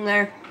dice them from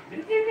there.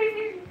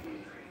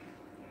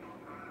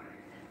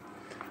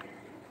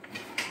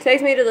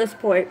 Takes me to this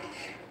point.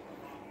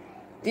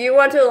 Do you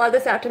want to allow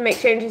this app to make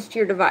changes to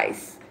your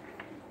device?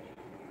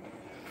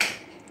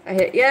 I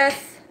hit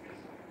yes.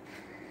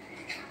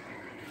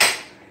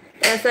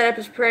 And setup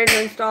is prepared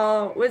to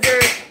install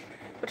Wizard,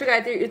 which will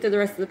guide you through the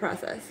rest of the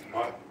process.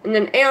 What? And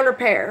then A on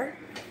repair.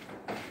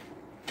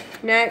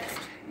 Next.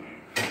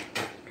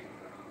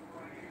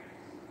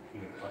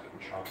 You fucking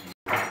chopping.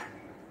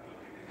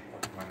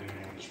 What am I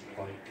doing on this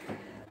plate?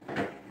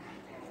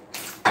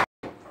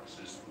 What's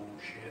this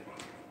bullshit?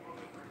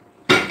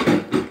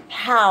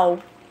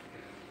 How?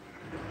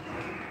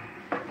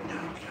 No,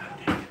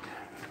 goddamn it.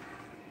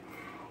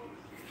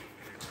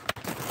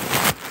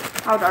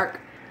 How dark?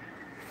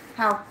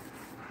 How?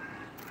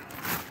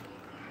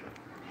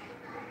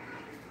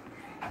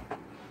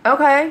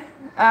 Okay.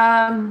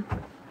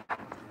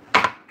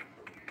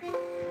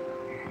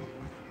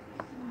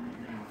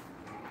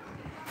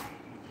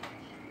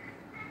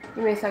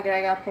 Give me a second,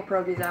 I gotta pull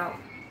Perogies out.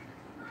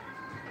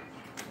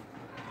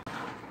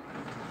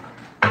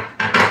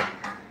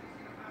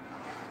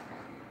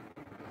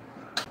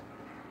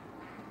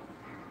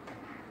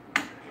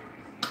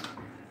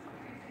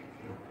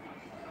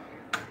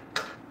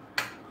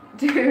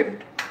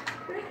 Dude.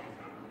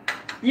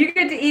 You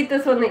get to eat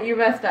this one that you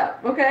messed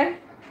up, okay?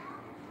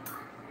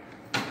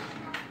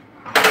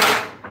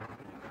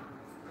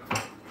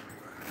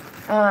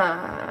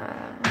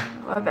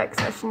 WebEx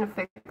session to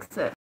fix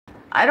it.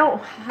 I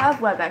don't have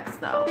WebEx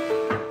though.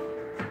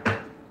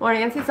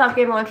 Warning, NCSoft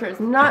Game Launcher is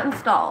not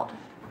installed.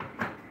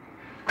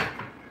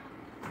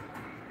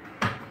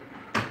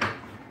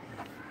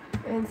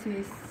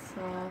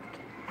 NCSoft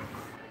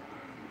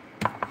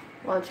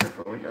Launcher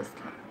for Windows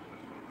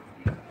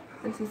 10.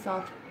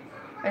 NCSoft.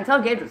 I can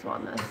tell Gage was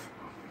on this.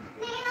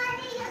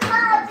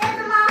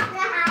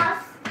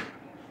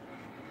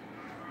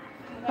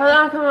 Hold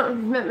on, come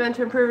on, commitment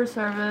to improve your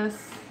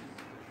service.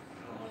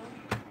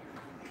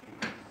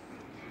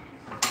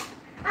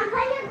 I'm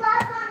putting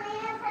gloves on me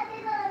and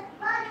putting the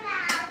bug in the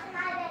house and I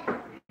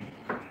didn't.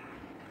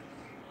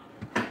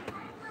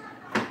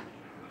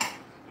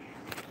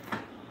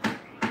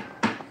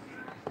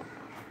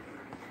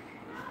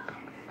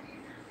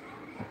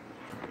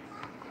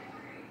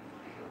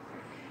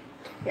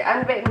 Yeah, I'm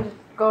debating just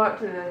going up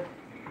to the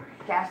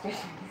gas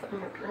station and get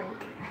something to drink.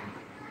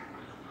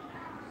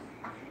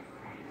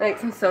 Like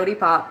some soda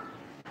pop.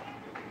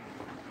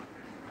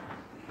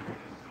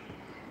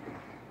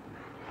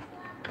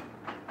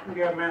 You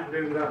got Mountain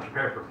Dew and Dr.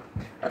 Pepper.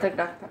 I'll take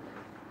Dr. Pepper.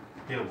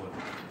 Deal with it.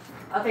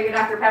 I'll take a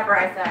Dr. Pepper,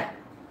 I said.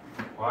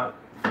 What?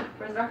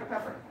 Where's Dr.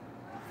 Pepper?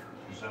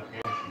 If it's up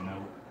your ass, you know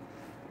it.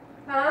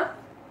 Huh?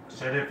 I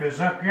said if it's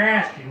up your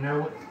ass, you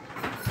know it.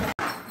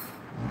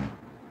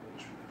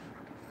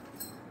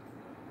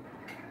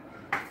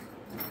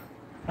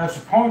 That's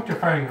a pointer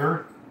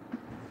finger.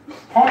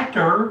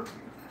 Pointer,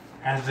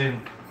 as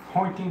in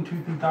pointing to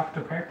the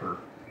Dr. Pepper.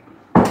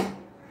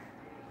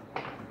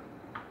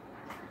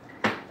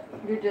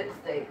 Your dit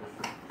stinks.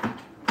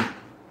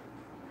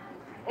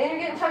 And you're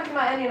getting chunks of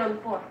my onion on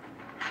the floor.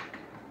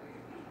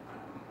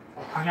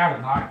 I got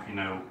a knife, you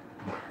know.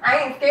 I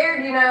ain't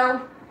scared, you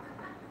know.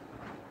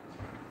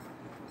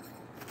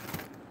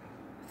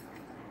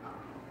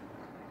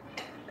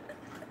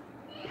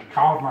 You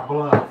called my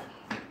bluff.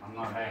 I'm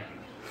not happy.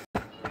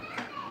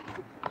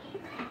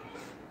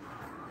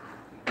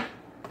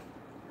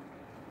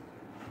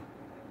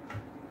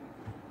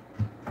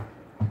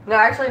 No,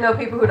 I actually know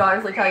people who'd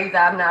honestly tell you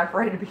that I'm not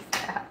afraid to be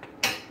stabbed.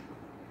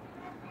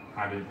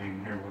 I didn't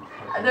even hear what the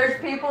fuck. There's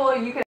people,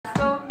 you can ask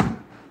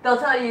them, they'll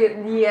tell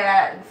you,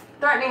 yeah,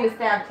 threatening to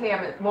stab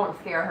Tam, it won't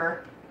scare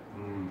her.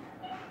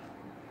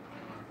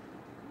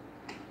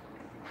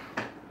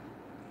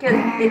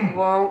 Because it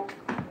won't.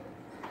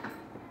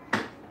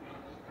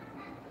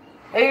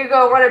 There you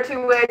go, one or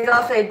two ways.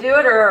 I'll say do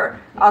it, or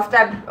I'll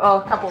stab, oh,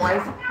 a couple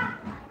ways.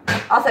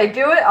 I'll say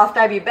do it, I'll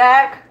stab you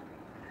back,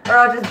 or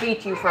I'll just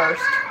beat you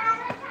first.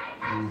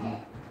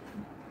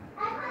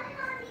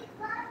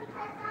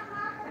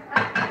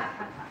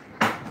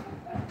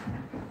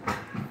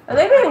 Are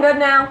they being good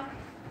now?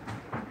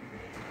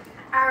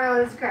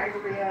 Ireland's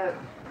cracked me up.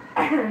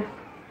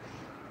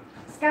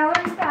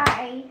 Scholars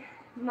by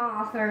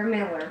Moth or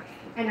Miller,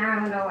 and I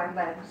don't know what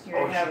bugs you're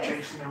Oh, she's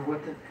chasing her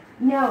with it?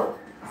 No,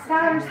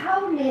 Scholar's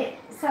holding it,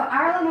 so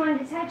Ireland wanted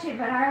to touch it,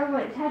 but Ireland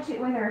wouldn't touch it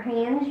with her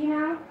hands, you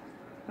know?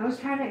 I was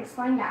trying to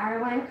explain to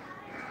Ireland.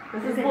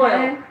 This Is is it Boyle.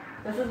 done?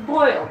 This is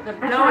boiled. The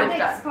I dough tried is to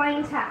done.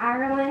 explain to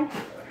Ireland.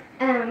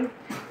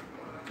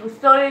 We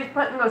still need to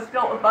put in the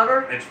spilt with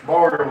butter. It's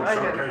boiled, so I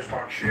it did. tastes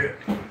like shit.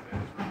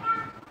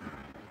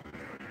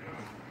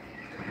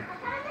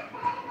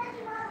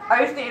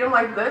 I used to eat them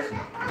like this. Mom,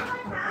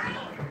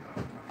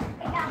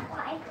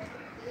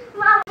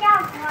 we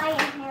got fly in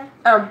here.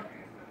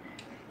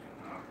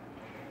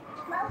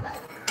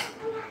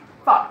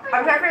 Fuck. I'm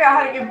trying to figure out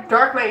how to give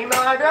Dark my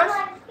email address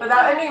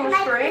without ending the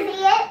Can I stream.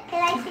 see it?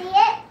 Can I see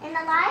it in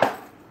the live?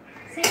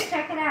 See,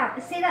 check it out.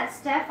 See that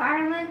stuff,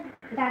 Ireland?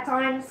 That's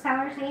on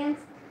Skylar's hands?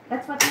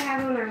 That's what they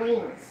have on their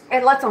wings.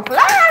 It lets them fly.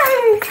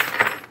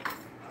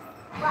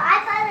 Well,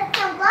 I put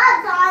some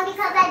gloves on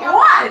because I don't.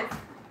 What?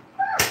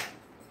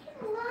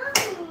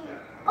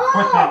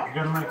 Quit that.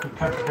 You're gonna make me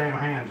cut the damn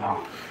hands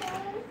off.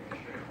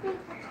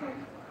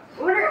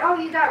 Oh,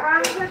 you got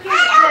Ron's cookies? Good.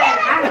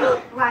 I've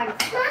been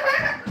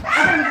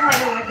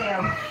playing with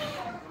them.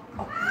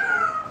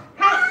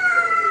 Hey,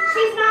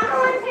 she's not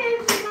going to.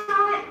 She's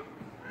not.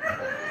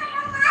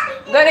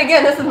 Then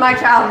again, this is my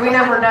child. We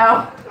never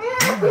know.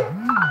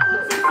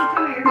 Sissy,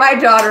 come here. My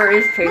daughter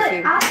is Look,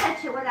 chasing. I'll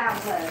touch it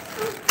without gloves.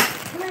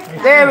 Look,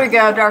 There we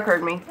go. Dark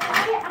heard me.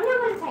 I'm not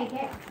going to take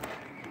it.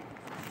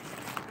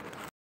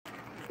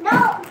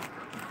 No.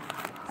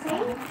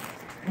 See?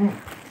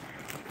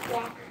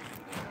 Yeah.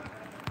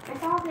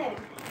 It's all good.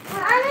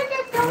 Well, I'm gonna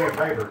just Give me a go.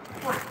 paper.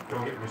 Go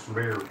get me some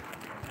beer.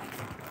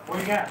 What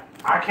do you got?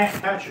 I can't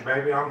touch it,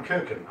 baby. I'm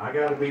cooking. I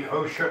gotta be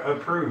OSHA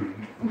approved.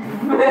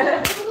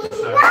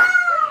 So, I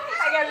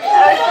got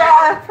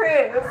OSHA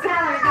approved.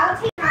 Skylar, go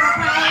team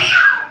okay?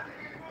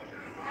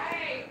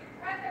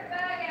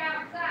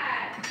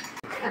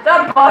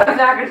 The bug's not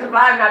gonna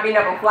survive not being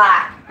able to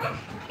fly.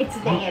 It's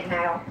dead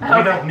now.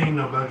 we don't need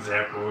no bugs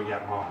after we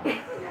got home.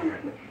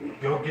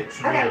 Go get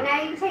some Okay, beer.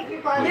 now you take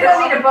your gloves You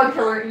don't off. need a bug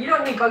killer. You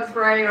don't need bug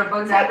spray or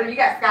bug zapper. You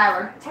got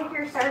Skylar. Take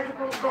your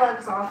surgical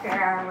gloves off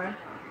there, Ireland.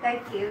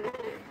 Thank you.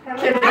 Come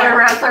She's here. running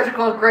around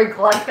surgical grade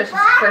gloves because she's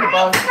afraid of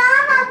bugs. Some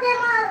of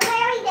them are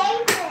very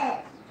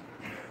dangerous.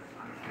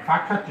 If I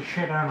cut the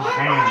shit out of my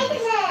hands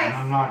and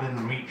I'm not in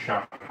the meat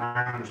shop,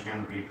 Aaron's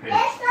gonna be There's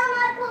pissed. some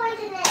are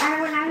poisonous.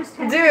 Ireland, I was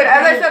touching Dude, your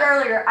as I leg. said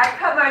earlier, I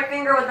cut my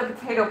finger with a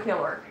potato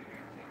killer.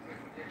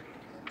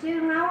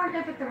 Dude, when I worked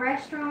up at the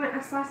restaurant, I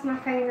sliced my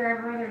finger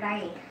every other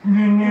day.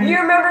 You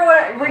remember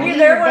when? Were you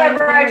there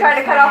whenever I tried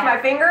to cut off my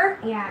finger?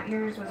 Yeah,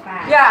 yours was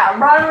bad. Yeah,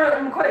 Ron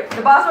wouldn't quit.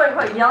 The boss wouldn't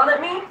quit yelling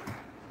at me,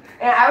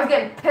 and I was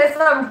getting pissed.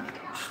 I'm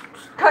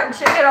cutting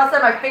chicken, and all of a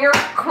sudden my finger.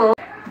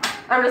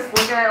 I'm just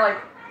looking at it like,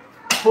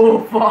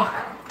 oh fuck.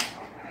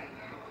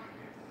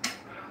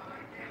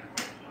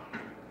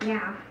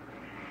 Yeah.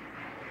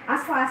 I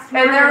sliced And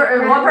mine there,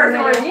 and one right person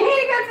in the went, "You middle.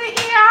 need to go to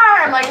the ER."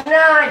 I'm like, "No,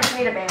 I just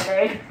need a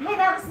Band-Aid." Hey,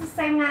 that was the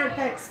same night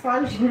the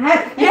explosion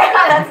happened. Yeah,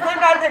 that's the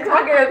night the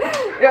fucking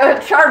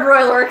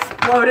charbroiler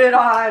exploded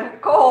on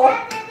coal.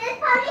 This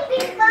puppy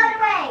piece got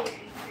away.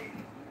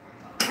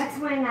 That's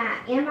when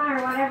Emma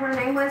or whatever her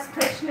name was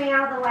pushed me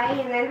out of the way,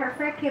 and then her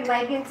freaking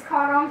leggings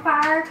caught on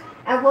fire.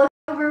 I looked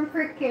over and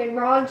freaking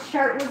Ron's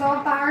shirt was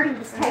on fire. He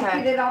was taking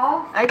Okay. it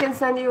off. I can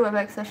send you a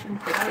WebEx session.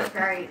 That was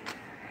great.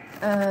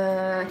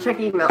 Check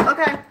email.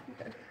 Okay.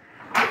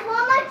 There's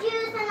one more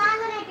juice and I'm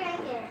gonna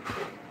drink it.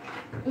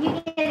 You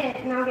get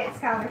it, and I'll get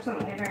Skylar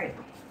something to drink.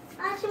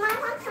 She might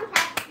want some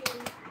Pepsi.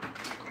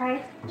 Okay?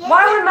 Yes,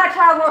 Why would my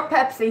child want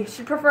Pepsi?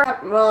 She'd prefer.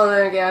 Well,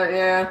 then again,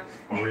 yeah.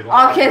 Are we All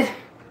live? kids.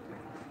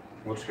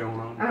 What's going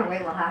on? Oh, we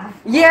live.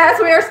 Yes,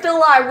 we are still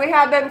live. We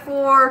have been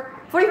for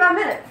 45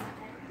 minutes.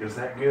 Is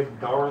that good,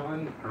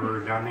 darling? Or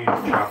do I need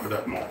to chop it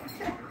up more? Give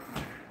me.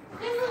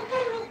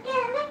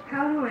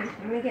 Hold on.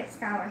 Let me get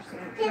Skylar some.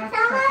 Did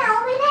someone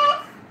open it?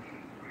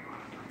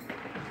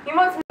 He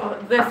wants to know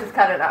this is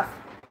cut enough.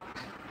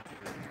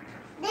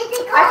 Did he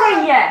call I say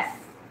yes.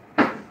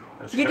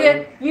 That's You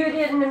good.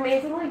 did an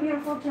amazingly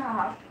beautiful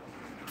job.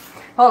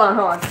 Hold on.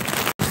 Oh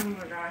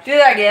my gosh. Do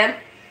that again.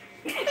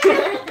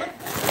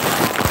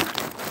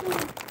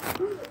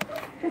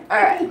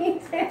 Alright. You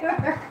too,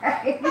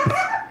 right?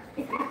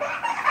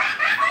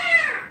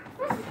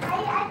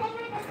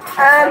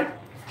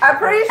 I'm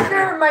pretty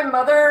sure my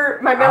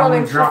middle I will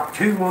name's drop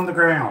 2 on the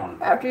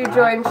ground. after you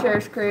join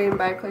share screen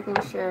by clicking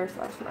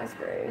share/my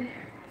screen.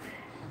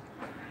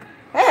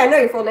 Hey, I know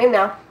your full name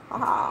now.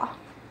 Haha.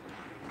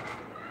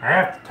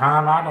 Half the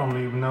time, I don't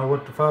even know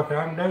what the fuck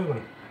I'm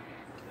doing.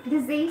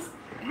 Does these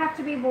have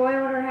to be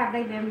boiled or have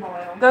they been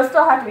boiled? Those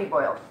still have to be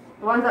boiled.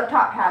 The ones up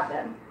top have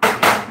them.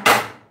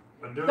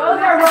 But do Those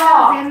it. are Can I put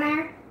raw. those in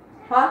there?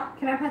 Huh?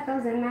 Can I put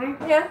those in there?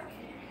 Yeah.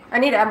 I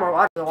need to add more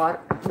water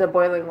to the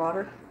boiling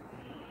water.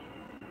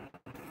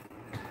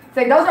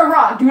 Say, those are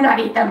raw. Do not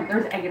eat them.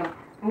 There's egg in them.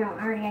 No,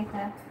 I already ate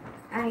that.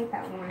 I ate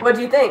that one. What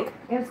do you think?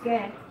 It was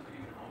good.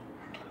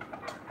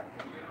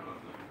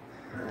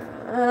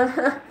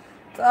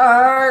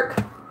 Dark.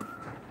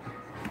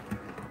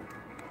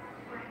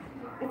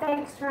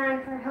 Thanks,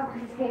 Ryan, for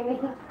helping me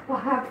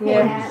while I've been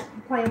Yeah.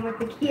 playing with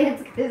the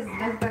kids because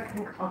it's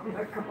fucking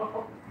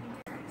comical.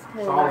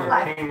 It's all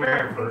a team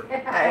effort.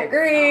 I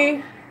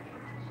agree.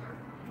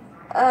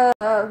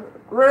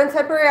 Run a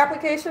temporary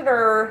application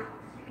or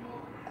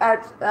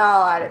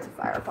I'll add it to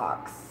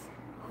Firefox.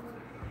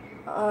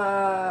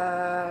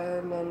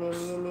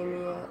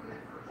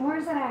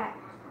 Where's it at?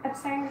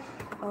 Upstairs?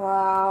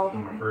 Allow.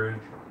 On the fridge.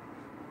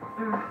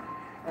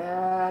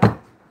 Add.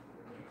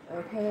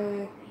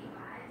 Okay.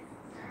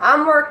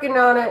 I'm working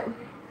on it.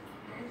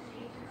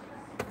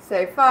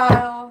 Save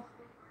file.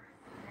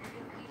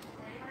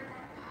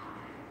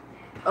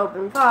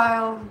 Open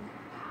file.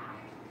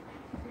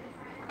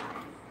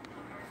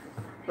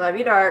 Love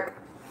you, dark.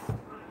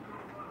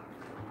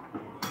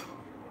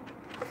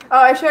 Oh,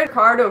 I showed a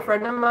car to a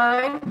friend of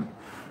mine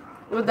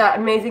with that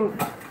amazing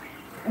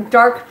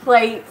dark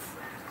plate,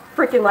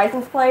 freaking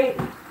license plate.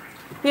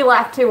 He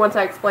laughed too once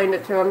I explained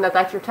it to him that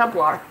that's your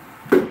Templar.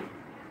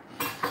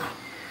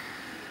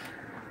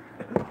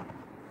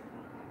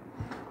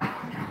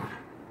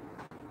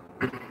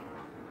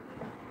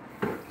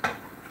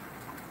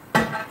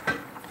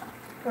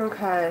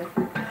 Okay.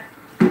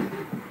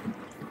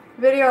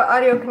 Video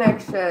audio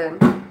connection.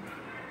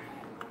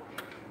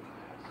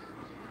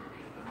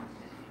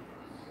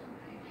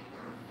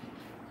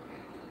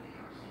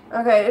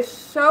 Okay,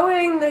 it's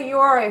showing that you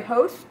are a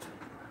host.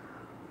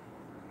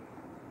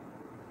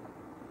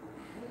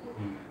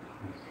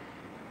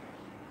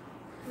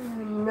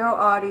 No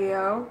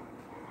audio.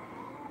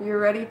 You're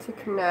ready to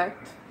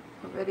connect.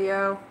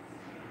 Video.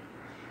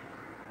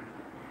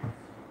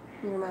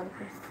 You're not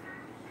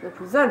the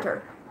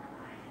presenter.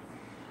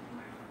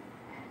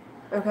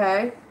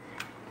 Okay.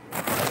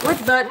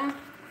 Which button?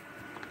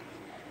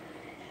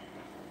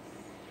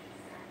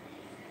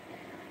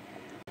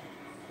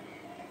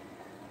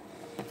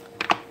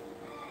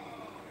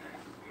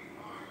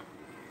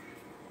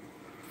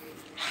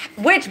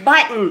 Which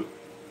button?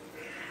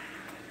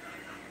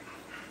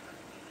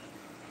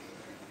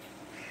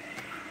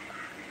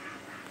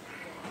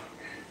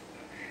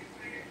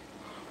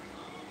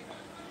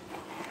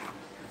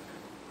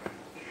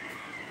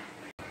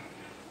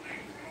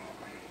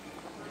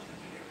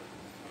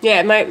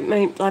 Yeah, my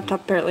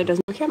laptop apparently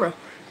doesn't have a camera.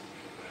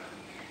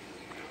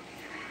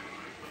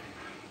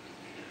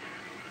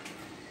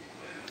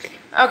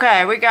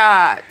 Okay, we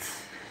got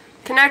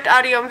connect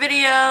audio and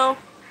video,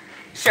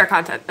 share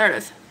content. There it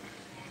is.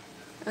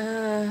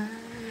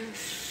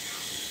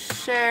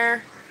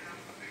 Share.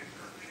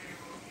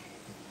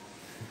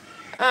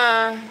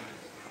 Does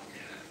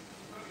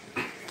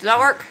that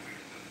work?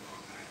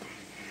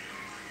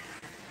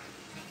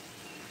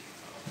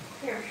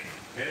 Here.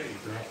 Okay,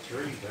 you're up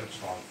 3.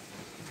 That's like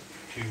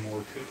 2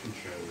 more cooking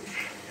shows.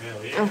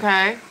 Hell yeah.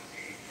 Okay.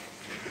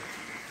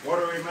 What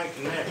are we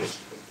making next?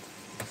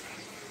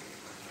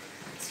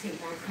 2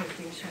 more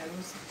cooking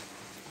shows.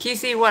 Can you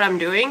see what I'm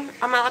doing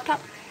on my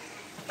laptop?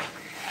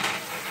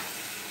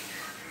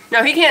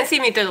 No, he can't see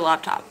me through the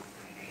laptop.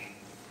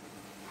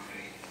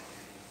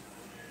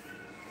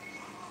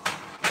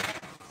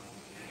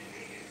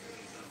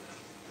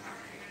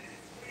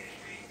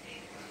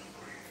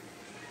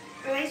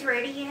 Are these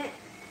ready yet?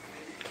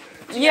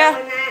 Yeah.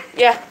 Doing that?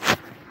 Yeah.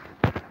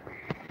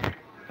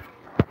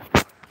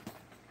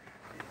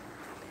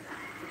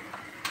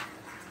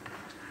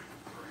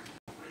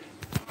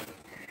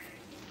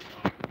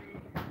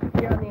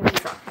 You're on the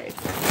instruct page.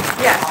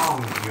 Yes. Oh,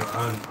 you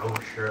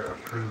un-OSHA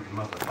approved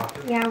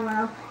motherfucker. Yeah,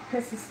 well,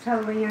 this is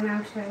totally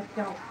unOSHA.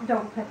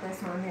 Don't put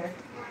this on here.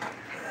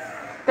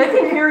 They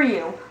can hear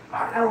you.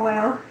 Oh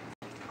well.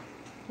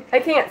 They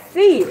can't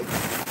see you,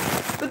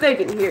 but they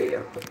can hear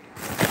you.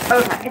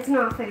 Okay. It's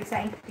not food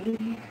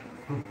safety.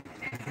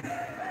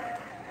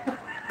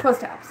 Close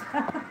tabs.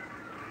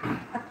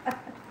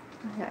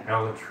 Okay.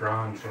 Hell, it's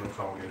run, so it's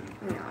all good.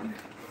 Yeah.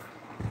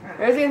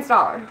 There's the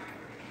installer.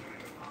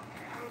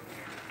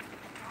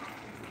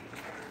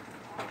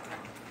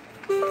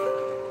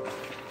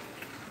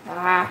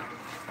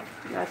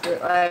 That's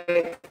it.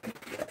 Like.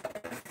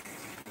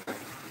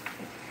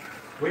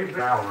 We've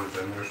got hours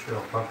and there's still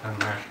fucking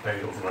mashed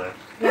potatoes left.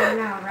 Yeah, I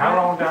know, right? How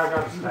long do I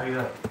got to stay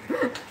up?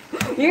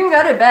 You can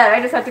go to bed.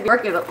 I just have to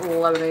work at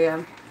 11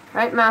 a.m.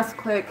 Right, mouse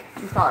click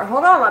installer.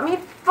 Hold on, let me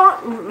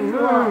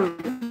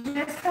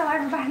Just so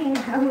everybody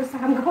knows,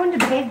 I'm going to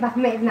bed by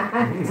midnight.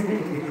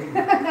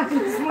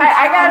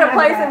 I got a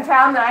place in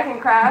town that I can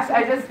crash.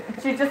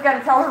 She just got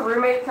to tell her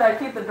roommate to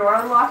keep the door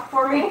unlocked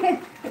for me.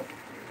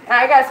 And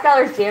I got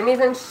Skylar's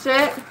jammies and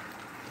shit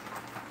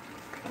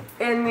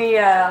in the.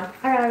 I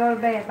gotta go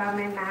to bed by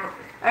midnight.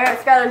 I got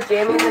Skylar's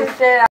jammies and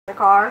shit out of the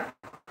car.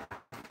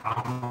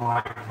 I'm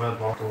like a bud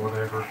walk or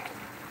whatever.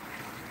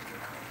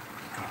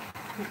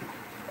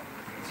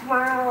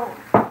 Tomorrow,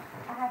 I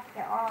have to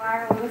get all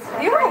Ireland stuff.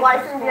 Do you have a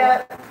license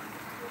yet?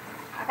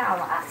 I got a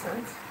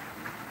license.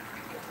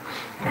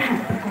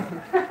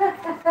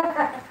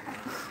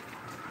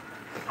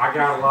 I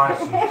got a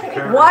license to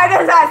carry. Why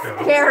does that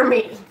Mexico. scare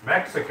me?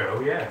 Mexico,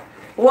 yeah.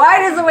 Why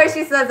does the way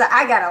she says that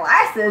I got a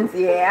license,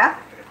 yeah,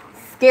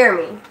 scare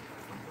me?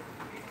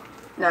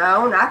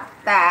 No, not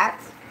that.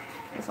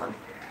 This one.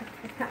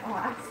 I got a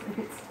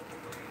license.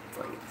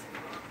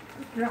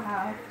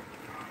 Drive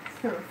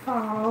through a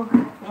fog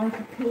like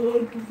a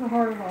pig. It's a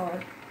hard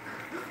Lord.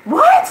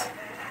 What?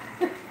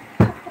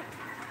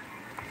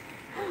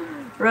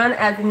 Run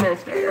as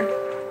administrator.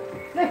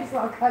 There's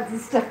all kinds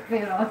of stuff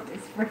in on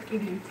this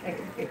freaking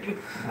YouTube.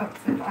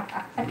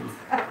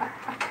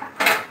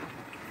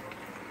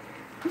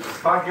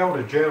 If I go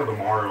to jail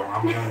tomorrow,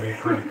 I'm going to be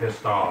pretty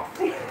pissed off.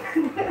 And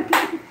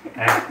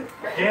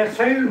guess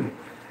who?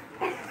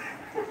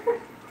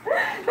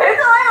 There's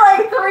only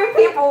like 3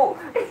 people.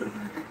 2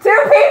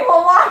 people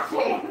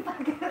watching.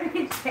 I'm gonna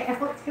be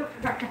jailed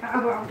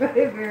tomorrow. I'm gonna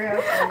be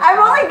real. I've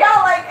only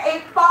got like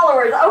 8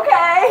 followers,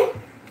 okay?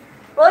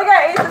 I've only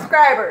got 8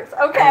 subscribers,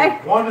 okay?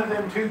 And one of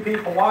them 2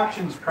 people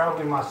watching is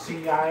probably my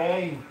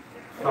CIA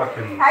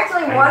fucking.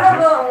 Actually,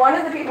 one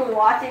of the people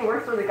watching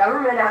works for the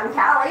government out in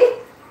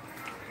Cali.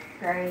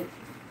 Great.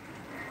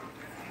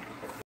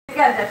 You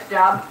got a desk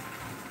job.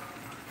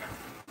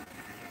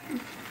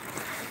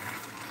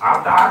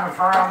 I'll die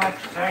before I'll let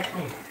you text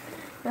me.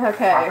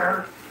 Okay.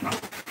 Fucker.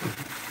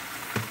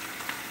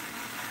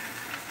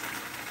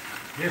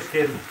 Just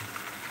kidding.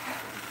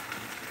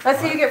 Let's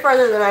see you get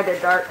further than I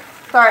did, Dark.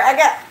 Sorry, I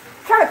got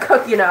trying to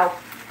cook, you know.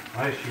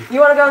 Unless You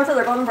want to go until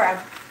they're golden brown?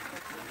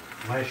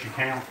 you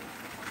count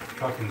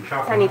fucking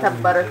chocolate Tiny cup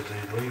of butter. is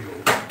illegal.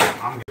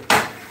 I'm good.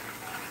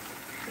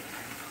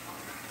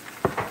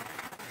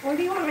 Where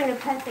do you want me to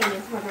put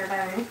these when they're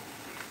done?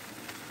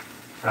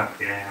 Up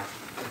the ass.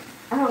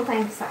 I don't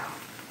think so.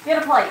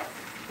 Get a plate.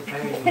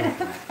 Hey. Get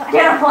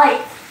a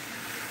plate.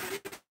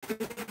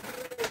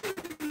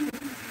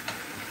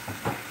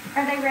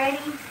 Are they ready?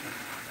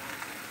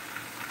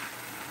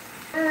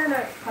 No,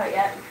 not quite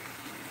yet.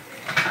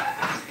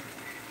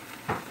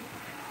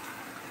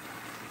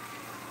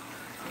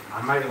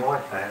 I made it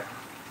like that.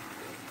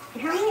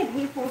 How many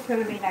people's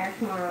gonna be there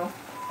tomorrow?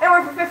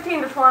 Anywhere from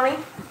 15 to 20.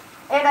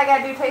 And I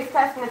gotta do taste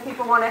testing if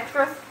people want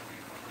extras.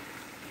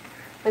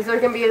 Is there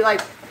gonna be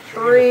like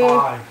 3,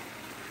 5.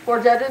 4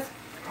 judges?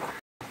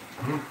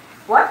 Hmm?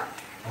 What?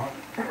 What?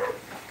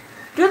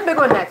 Do the big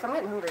one next. I'm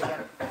getting hungry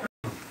again.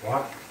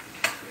 What?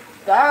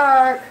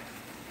 Dark.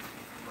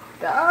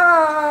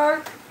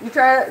 Dark. You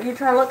try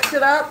to look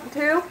shit up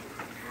too?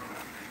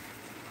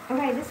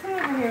 Okay, this one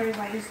over here is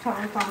like just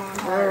totally falling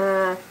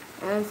apart.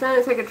 And send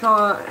it to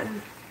control.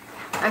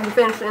 I can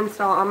finish the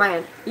install on my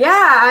end.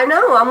 Yeah, I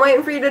know. I'm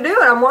waiting for you to do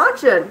it. I'm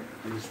watching.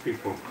 These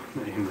people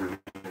in the internet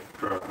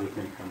probably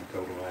think I'm a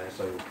total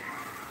asshole.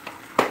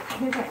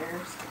 Who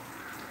cares?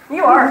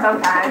 You are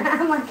sometimes.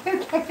 I'm like, who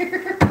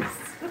cares?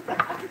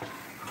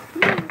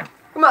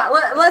 Come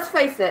on, let's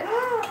face it.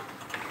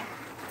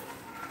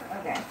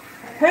 Okay.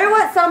 Who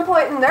at some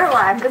point in their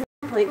life is a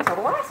complete and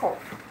total asshole?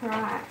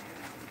 Right.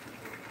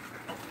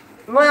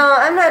 Well,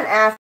 I'm not an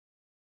ass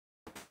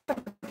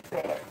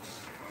bitch.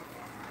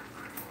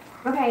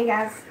 Okay,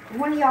 guys.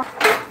 One of y'all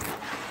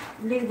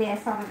do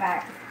this on the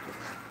back.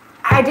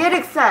 I did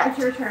It's accept.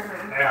 your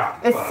turn now. Yeah.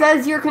 It fuck.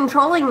 says you're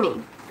controlling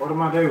me. What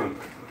am I doing?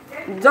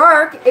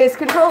 Dark is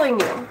controlling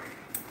you.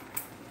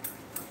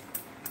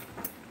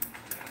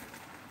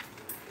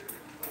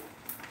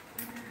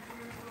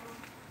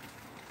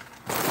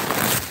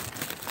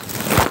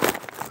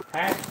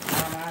 Half the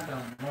time I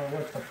don't know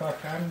what the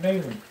fuck I'm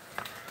doing.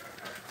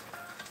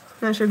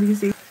 Not sure if you can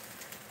see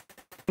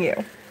you.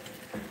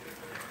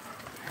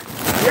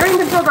 You're in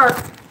control, Dark.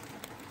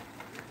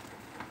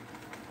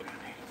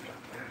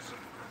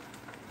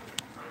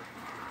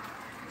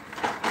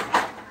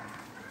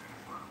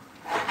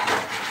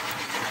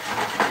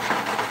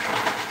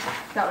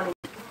 That one.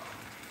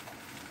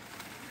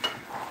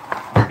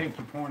 I think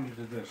you pointed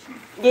to this one.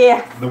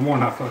 Yeah. The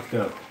one I fucked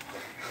up.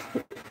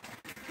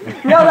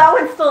 No, that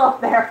one's still up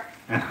there.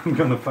 And I'm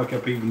gonna fuck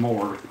up even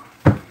more.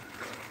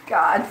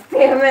 God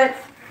damn it.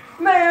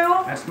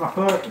 Move. That's my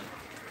foot.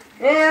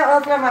 Yeah, well,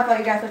 it's not my fault.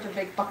 You got such a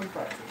big fucking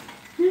foot.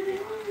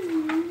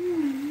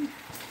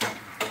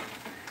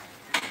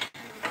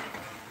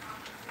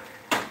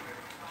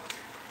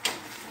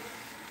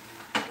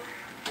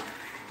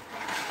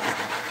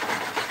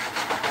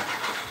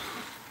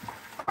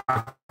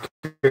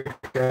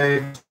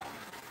 Okay.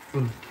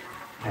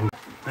 And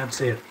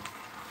that's it.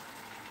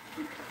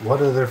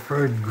 What other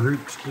food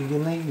groups do you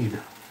need?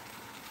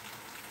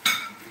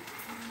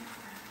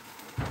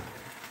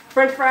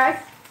 French fries?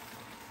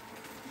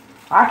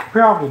 I could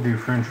probably do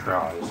French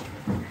fries.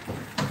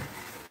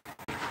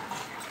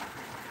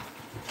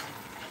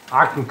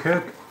 I can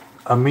cook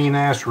a mean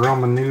ass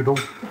ramen noodle.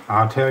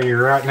 I'll tell you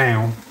right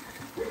now.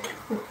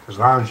 As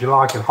long as you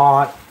like it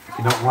hot. If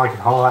you don't like it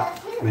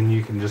hot, then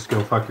you can just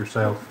go fuck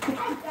yourself.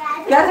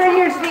 Guys,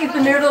 you just eat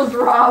the noodles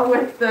raw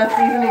with the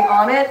seasoning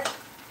on it.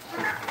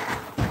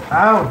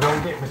 Oh,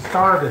 don't get me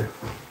started.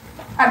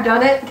 I've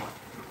done it.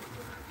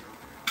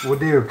 We'll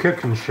do a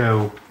cooking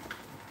show.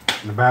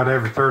 And about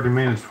every 30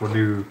 minutes we'll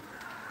do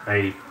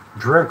a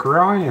drunk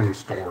Ryan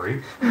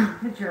story.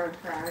 The drunk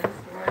fries.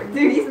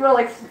 Dude, you smell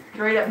like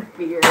straight up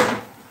beer.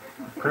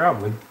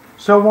 Probably.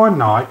 So one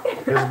night,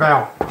 it's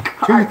about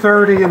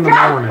 2:30 in the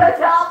morning.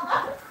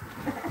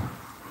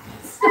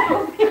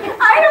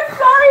 I am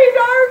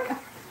sorry,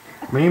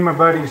 Dark. Me and my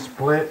buddy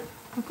split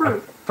a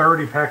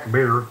 30 pack of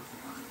beer.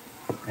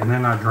 And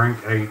then I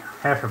drank a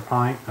half a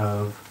pint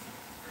of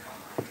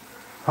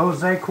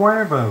Jose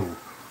Cuervo.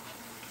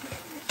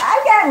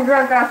 I got gotten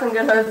drunk off some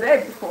good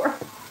Jose before.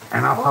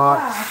 And I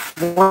thought,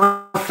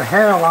 what the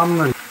hell? I'm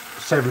the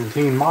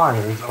 17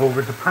 miles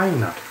over to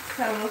Pana.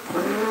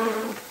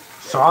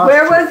 So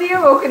Where was you,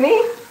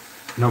 Okini?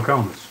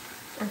 Nokomis.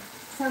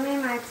 So me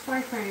and my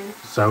ex-boyfriend.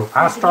 So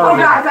I Oh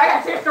started. God,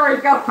 I got 2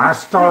 stories. Go. I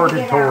started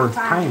Get out towards of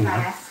science Pana.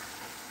 class.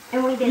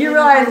 And we didn't You even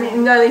realize come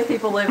in. none of these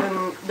people live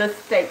in this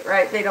state,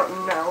 right? They don't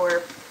know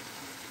where.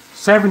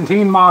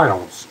 17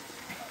 miles.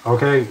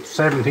 Okay,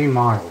 17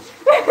 miles.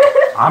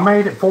 I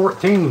made it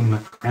 14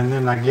 and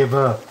then I give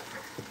up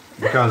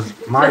because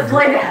Just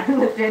lay down in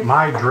the ditch.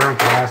 my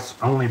drunk ass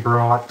only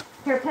brought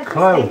Here, put the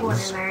stapler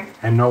clothes in there.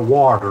 and no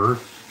water.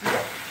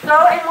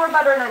 Throw in more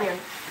butter and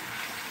onions.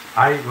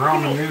 I ate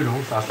ramen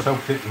noodles. I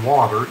soaked it in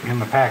water in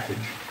the package.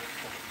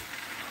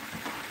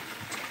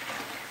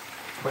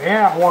 But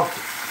yeah, I walked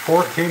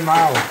 14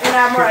 miles. And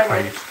add more shit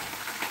onions.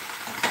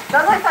 faced.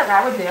 Sounds like something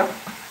I would do.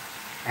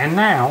 And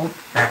now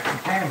back to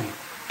Tammy.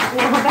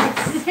 Now back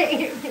to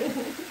Sammy.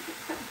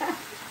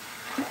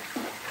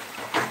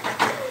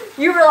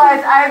 You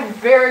realize I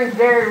very,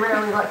 very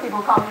rarely let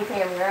people call me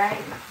Tammy,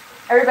 right?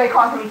 Everybody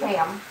calls me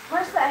Tam.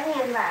 Where's that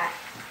hand back?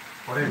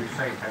 Whatever you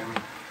say, Tammy.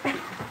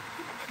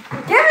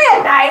 Give me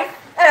a knife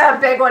and a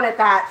big one at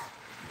that.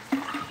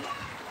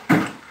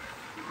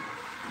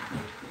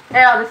 And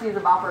I'll just use a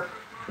bopper.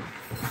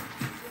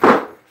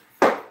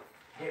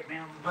 Hit me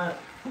on the butt.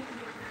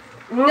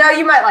 No,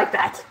 you might like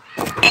that.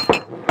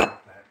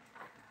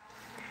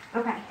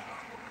 Okay.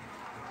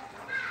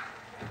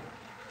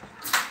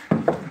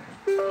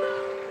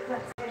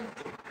 That's good.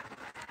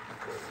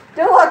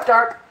 Don't look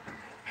dark.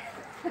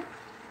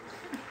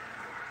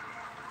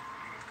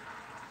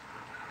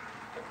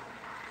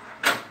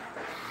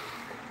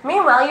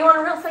 Meanwhile, you want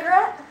a real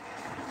cigarette?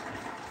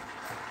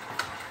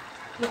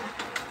 Yeah.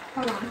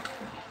 Hold on.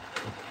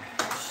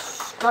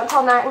 Don't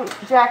call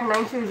Jack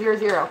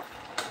 9200.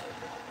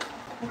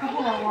 I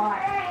have a lot.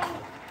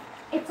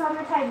 It's on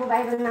the table,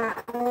 baby,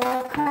 not a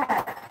little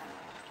cup.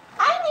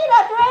 I need a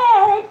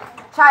drink.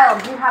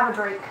 Child, you have a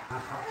drink. Can I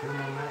talk to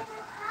him on that?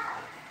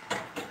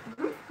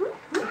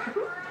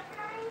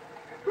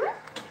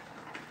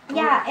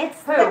 Yeah,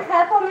 it's Who? the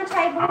cup on the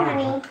table,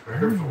 honey.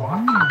 There's a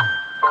lot.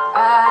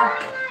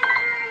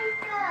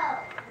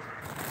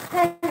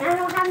 And I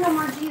don't have no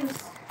more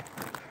juice.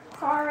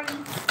 Sorry.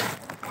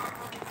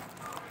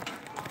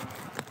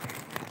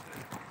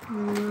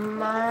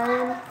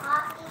 Mine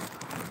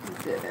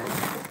didn't.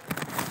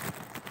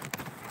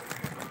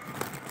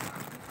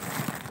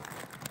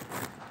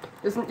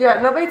 Just, yeah,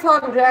 nobody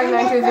told Jack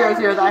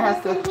 9200 that I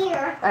have to.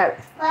 Here.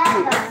 Please.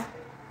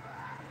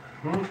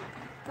 Hmm?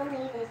 Let me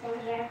leave this in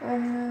here.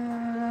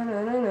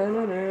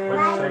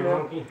 What'd you say,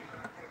 monkey?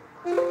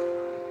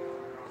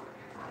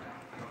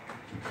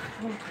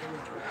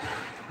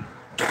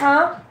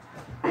 Huh?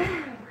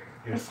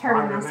 Just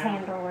turning this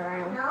handle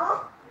around.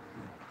 No?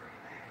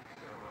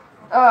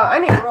 I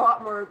need a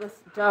lot more of this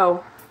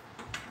dough.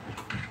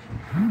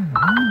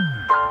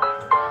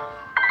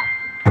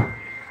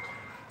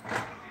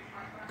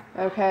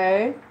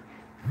 Okay.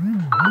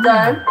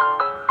 Done.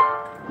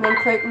 Then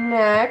click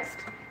next.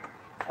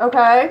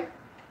 Okay.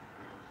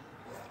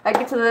 I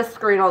get to this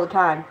screen all the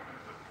time.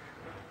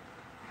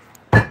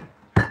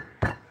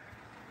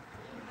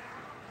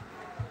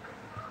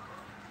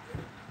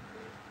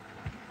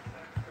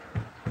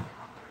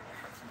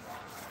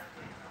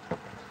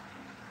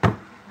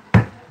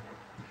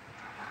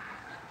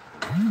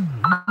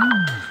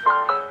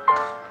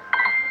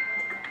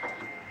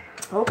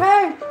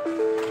 Okay.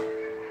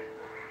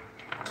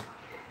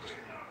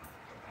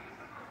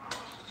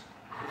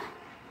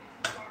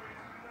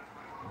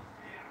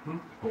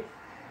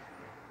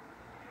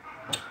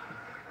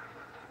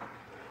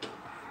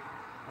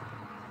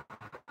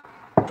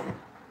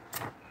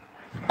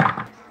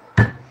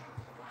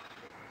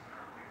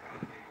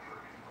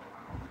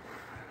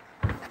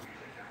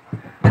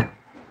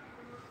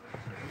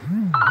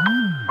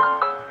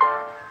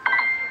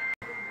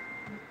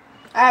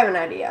 I have an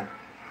idea.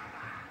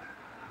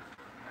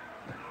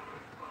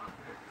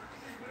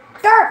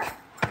 Dark!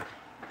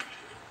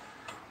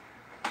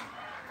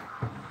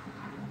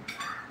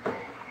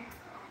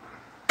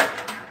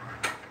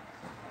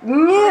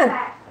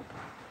 Yeah.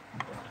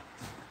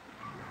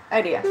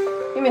 Idea.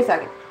 Give me a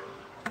second.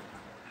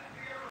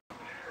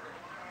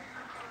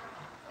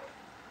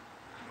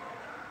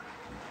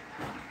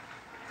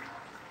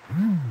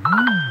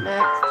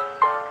 Next.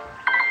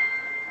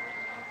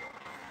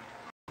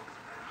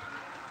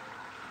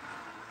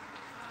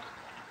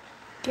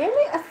 Give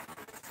me a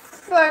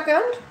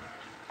second.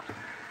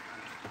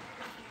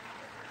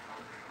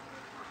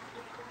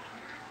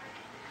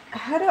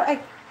 How do I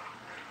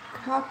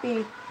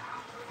copy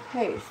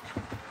paste?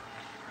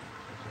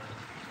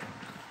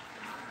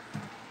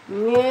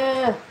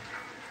 Yeah.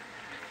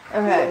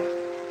 Okay.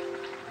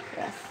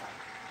 Yes.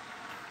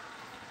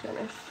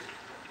 Finish.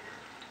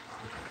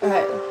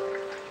 Okay.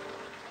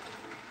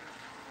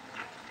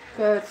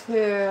 Go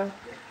to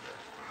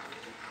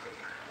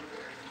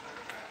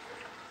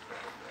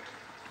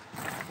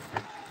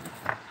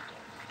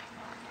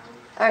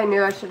I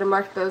knew I should have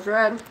marked those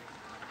red.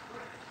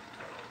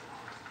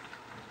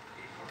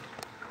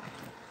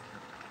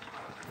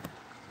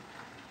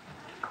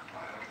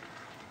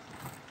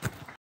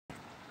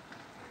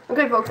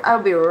 Okay, folks,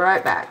 I'll be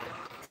right back.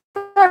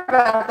 Sorry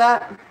about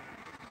that.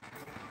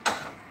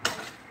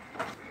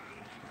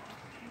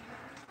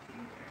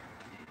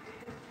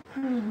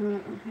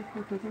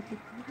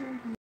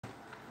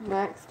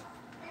 Next.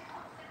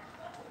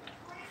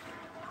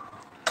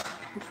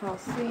 Control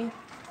C.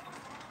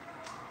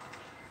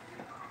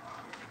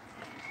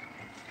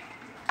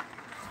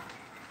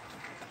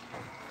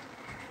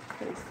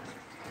 Paste.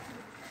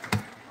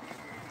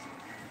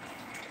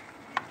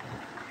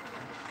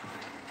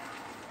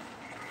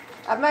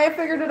 I may have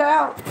figured it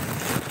out.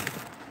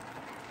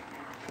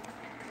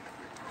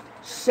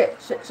 Shit.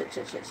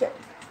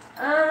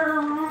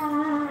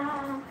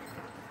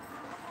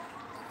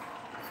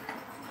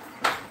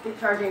 Keep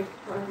charging.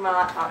 Where's my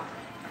laptop?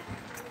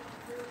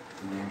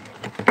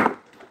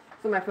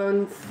 So my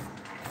phone's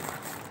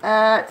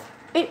at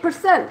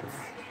 8%.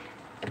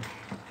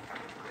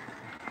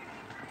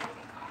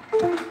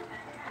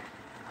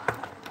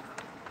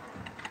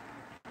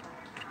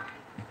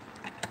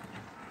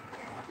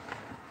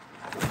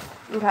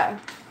 Okay.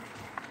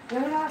 Go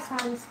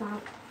outside and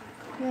smoke.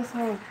 Yes,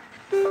 honey.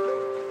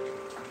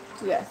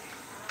 Yes.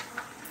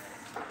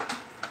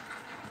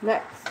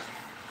 Next.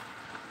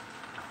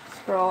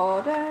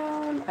 Scroll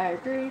down. I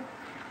agree.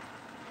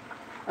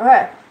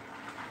 Okay.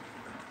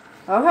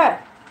 Okay.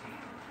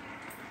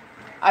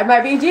 I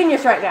might be a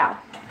genius right now.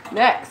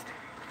 Next.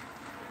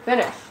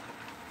 Finish.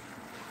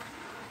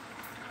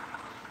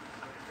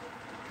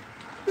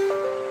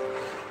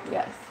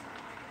 Yes.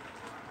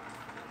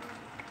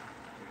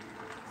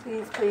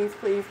 Please, please,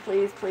 please,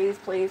 please, please,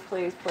 please,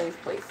 please, please,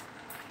 please.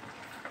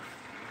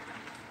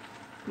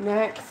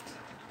 Next.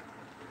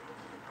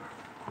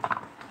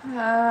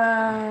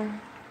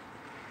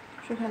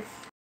 Should have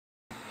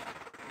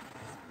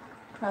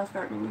trial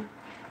start menu.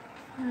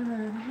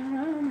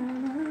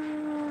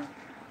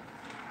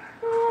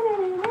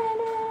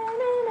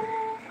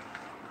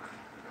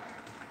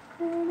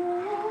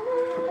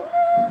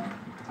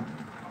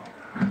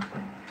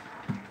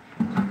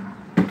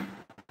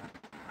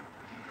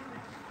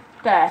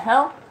 The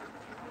hell?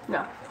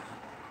 No.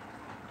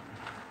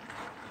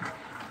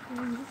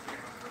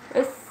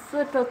 This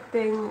little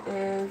thing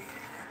is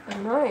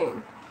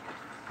annoying.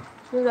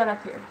 Move that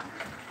up here.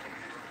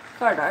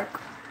 Far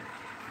dark.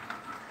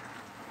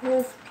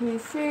 This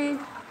PC.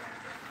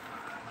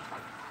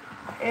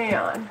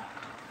 And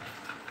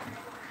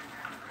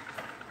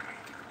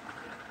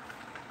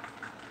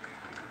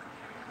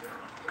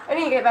I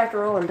need to get back to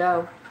rolling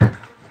dough.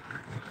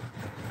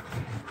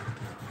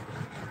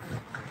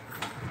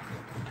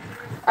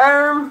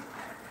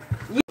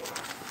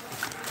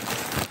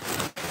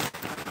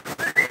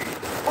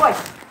 Boy,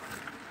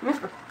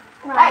 Mr.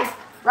 Right. Hey,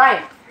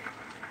 Ryan.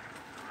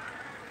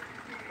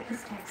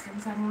 He's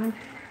texting someone.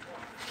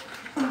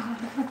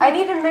 I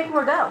need to make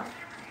more dough.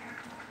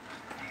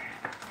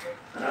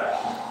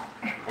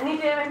 I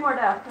need to make more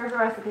dough. Here's the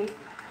recipe.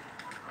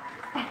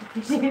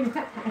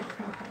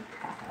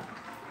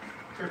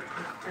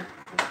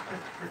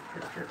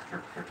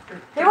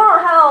 He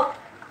won't help.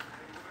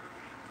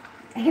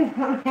 He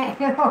won't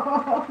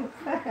help.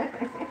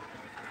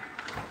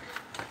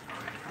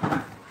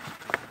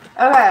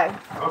 Okay.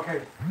 Okay.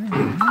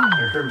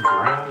 Here comes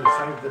Ryan to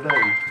save the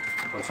day.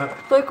 What's that?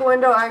 Click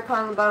window icon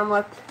on the bottom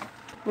left.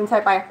 Then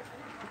type I.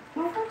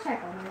 Can I go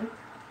check on them?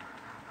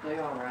 They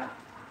all right.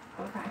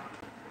 Okay.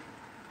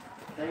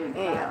 They ain't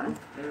And fine.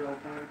 They're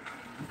okay.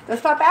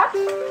 desktop apps?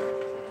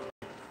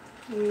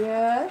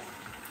 Yes.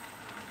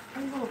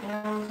 These little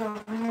bills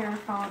over here are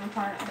falling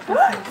apart.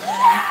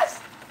 Yes!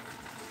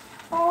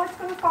 Oh, it's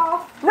gonna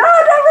fall. No,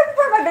 don't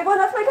report my big one.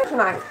 That's my dinner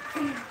tonight.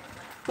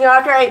 You know,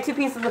 after I ate 2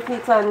 pieces of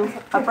pizza and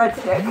a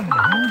breadstick.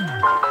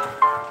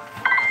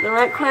 Then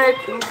right click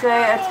and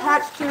say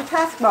attach to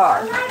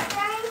taskbar.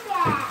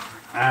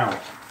 Ow.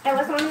 It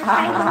was on the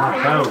My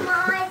table. toe.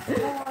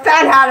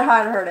 That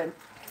had hurt him.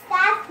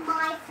 That's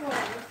my toy.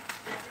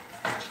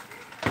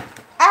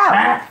 Ow!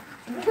 Ah.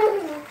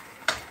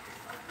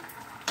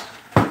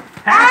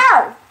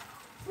 Ow!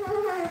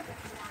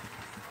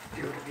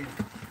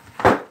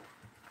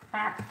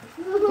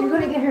 You're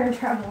gonna get her in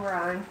trouble,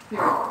 Ron.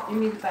 Here, give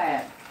me the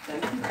bag.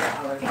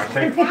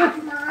 Thank you.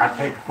 I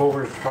take full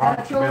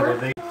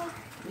responsibility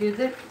Use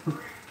it.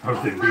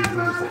 of the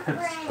events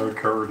that's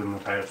occurred in the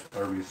past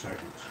 30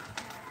 seconds.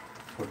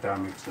 What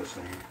time mix this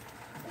in?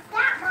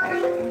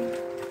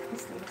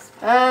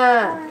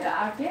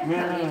 Yeah, I guess.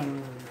 Yeah.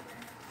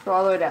 Go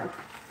all the way down.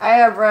 I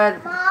have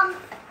read, Mom,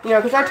 you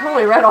know, because I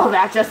totally read all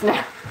that just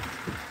now.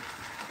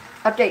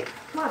 Update.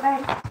 Come on,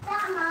 babe.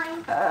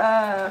 that's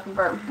mine.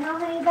 Confirm. No,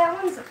 honey,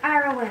 that one's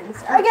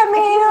Ireland's. I got me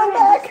on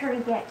back.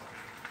 Trinket.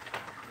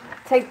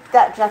 Take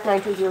that, Jack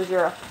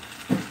 9200.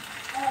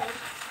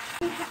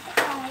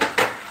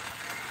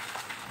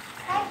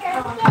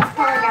 Oh, that's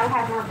probably gotta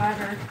have more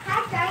butter.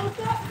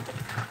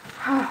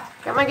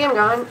 Got my game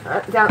going.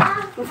 Down,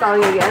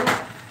 installing it again.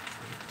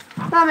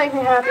 That makes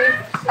me happy.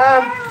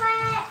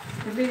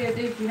 The video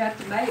dish you have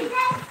to make.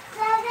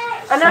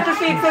 Enough to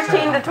feed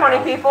 15 to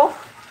 20 people.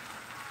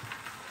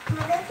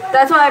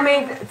 That's why I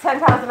made 10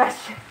 pounds of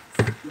vegetables.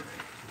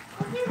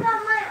 You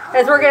got my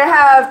is we're going to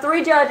have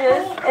 3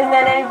 judges, and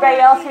then anybody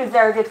else who's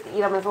there gets to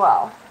eat them as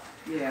well.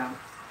 Yeah.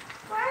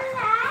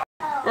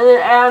 And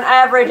then on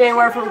average,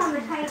 anywhere from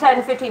 10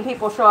 to 15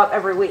 people show up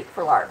every week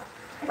for LARP.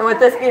 And with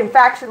this being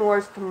Faction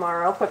Wars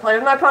tomorrow, quit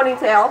playing with my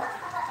ponytail.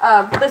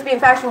 With this being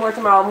Faction Wars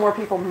tomorrow, more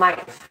people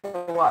might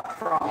show up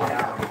for all of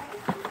them.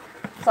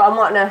 So I'm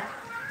wanting to...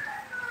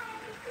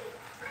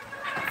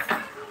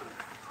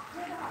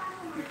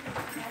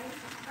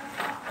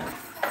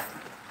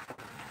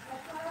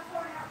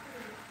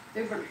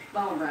 Different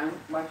ball round,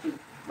 like she's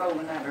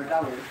rolling out her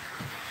dollars.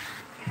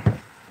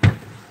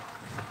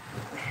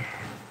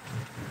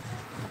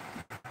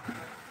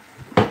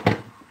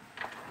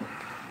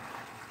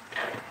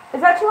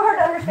 Is that too hard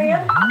to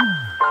understand?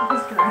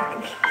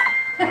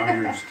 Now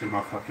you're just in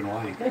my fucking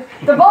way.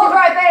 The bowl's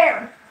right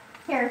there!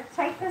 Here,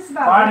 take this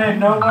bowl. I didn't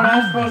know what I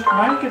was supposed to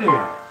make it in.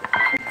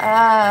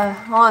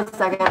 Hold on a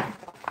second.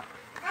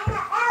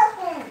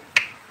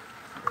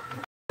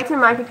 To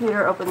my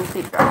computer, open the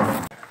seed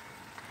drive.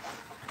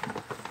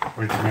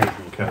 Where'd you make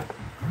me cut?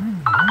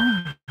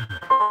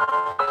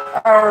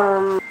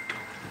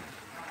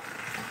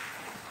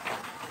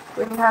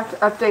 We have to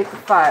update the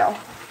file.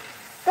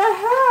 The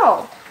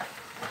hell?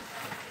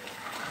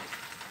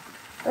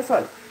 This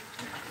one.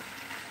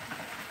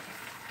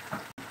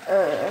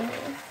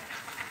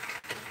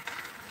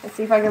 Let's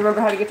see if I can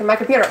remember how to get to my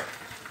computer.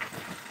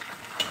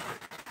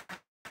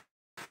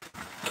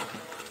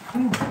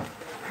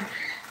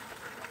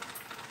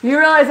 You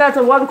realize that's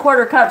a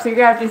 1/4 cup, so you're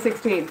gonna have to do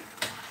 16.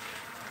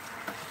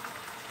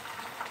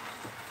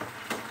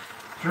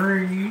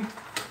 3.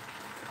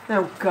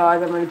 Oh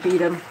God, I'm gonna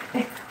beat him.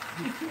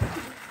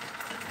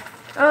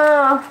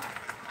 Oh.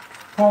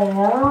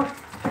 4.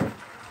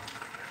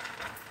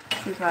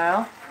 See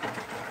file.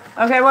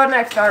 Okay, what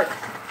next, Art?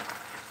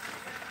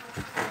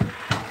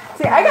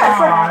 See, I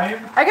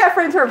got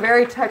friends who are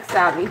very tech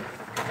savvy.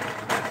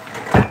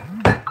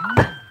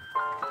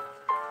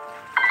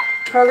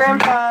 Program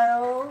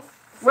files.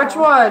 Which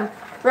one?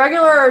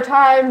 Regular or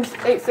times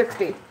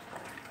 860?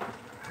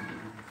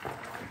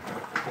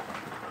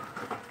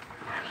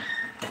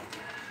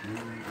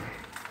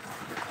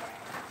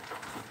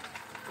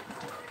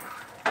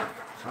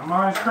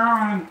 Somebody's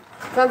crying.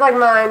 Sounds like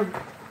mine.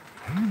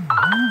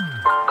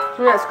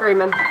 She's not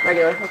screaming.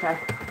 Regular, okay.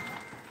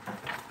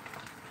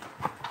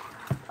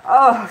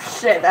 Oh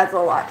shit, that's a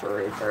lot to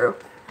read through.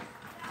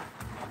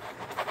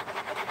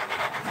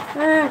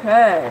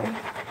 Okay.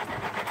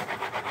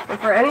 So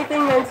for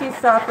anything NC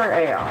Soccer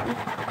Aeon.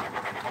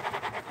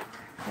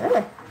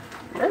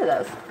 None of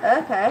those.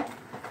 Okay.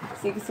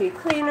 CQC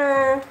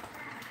Cleaner.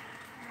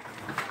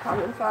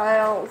 Common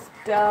Files.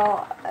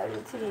 Dell,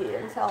 IDT,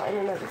 Intel,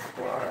 Internet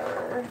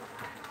Explorer.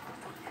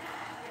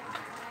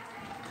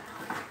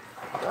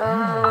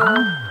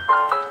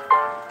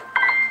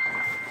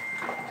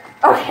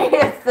 Okay,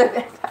 it's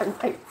the times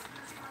 8.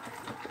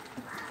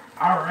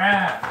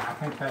 Alright, I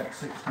think that's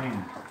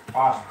 16.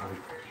 Possibly.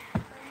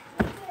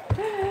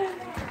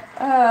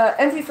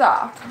 NC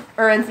Soft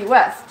or NC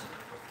West.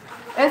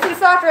 NC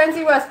Soft or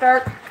NC West,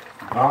 Dark?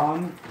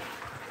 1,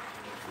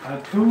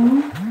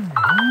 2.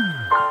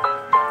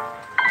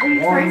 Are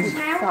you One. French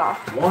now?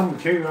 Soft. 1,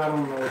 2, I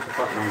don't know what the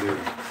fuck I'm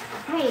doing.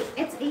 Hey,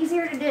 it's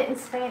easier to do it in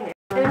Spanish.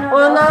 Uno,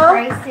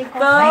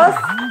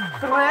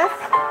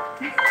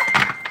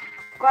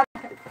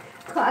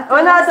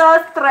 Uno,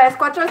 dos, tres,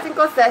 1, 2, 3,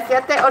 4, 5, 6,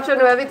 7, 8,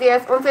 9,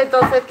 10, 11,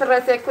 12,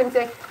 13,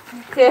 15,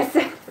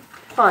 16.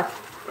 Hold on.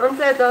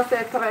 11, 12,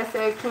 13,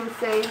 15,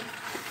 16,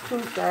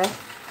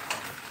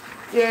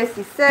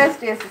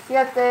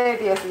 17,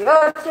 18,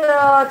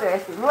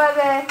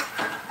 19.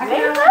 I can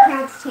only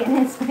count to 10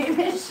 in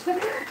Spanish.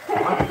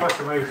 What the fuck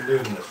am I even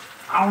doing this?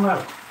 I don't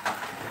know.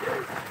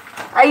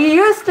 I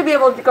used to be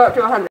able to go up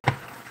to 100.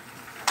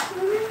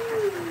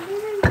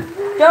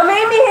 Don't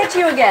make me hit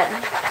you again.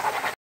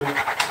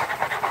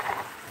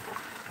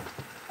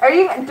 Are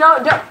you,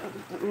 don't. Do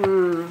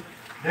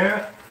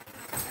it.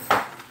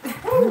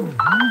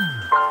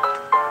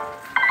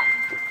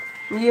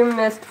 You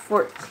missed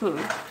 14.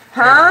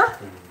 Huh?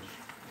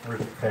 Where's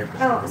the paper?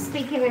 Oh,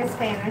 speaking in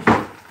Spanish.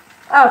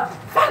 Oh,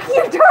 fuck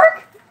you,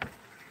 Dark.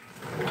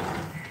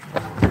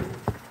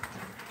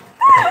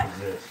 What is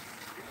this?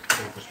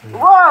 Tablespoon.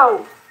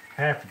 Whoa.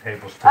 Half a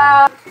tablespoon.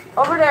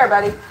 Over there,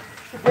 buddy.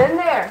 It's in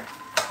there.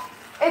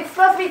 It's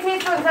supposed to be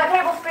teaspoons, not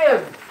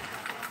tablespoon.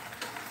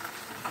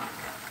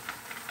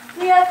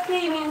 TSP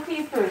means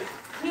teaspoon.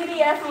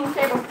 TDS means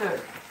tablespoon.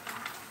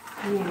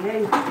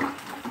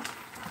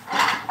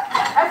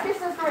 Ask your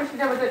sister what she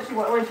did with it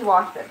when she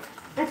washed it.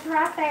 It's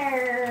right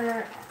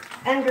there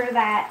under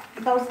that,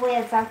 those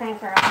lids, I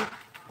think, are on.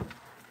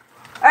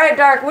 Alright,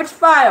 Dark, which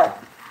file?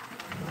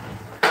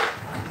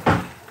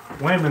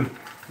 Women,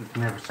 you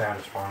can never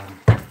satisfy them.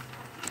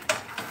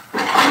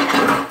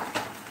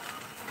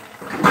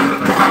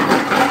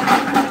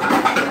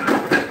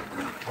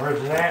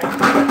 Where's it at?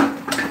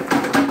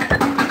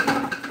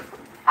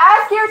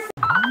 Ask your...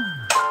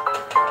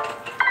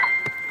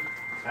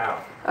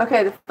 Out.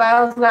 Okay, the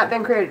file's not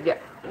been created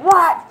yet.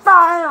 What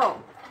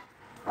file?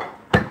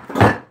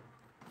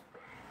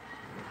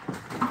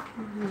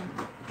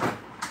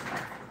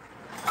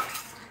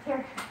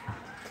 Here.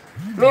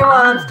 Meanwhile,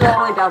 I'm still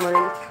only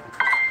downloading.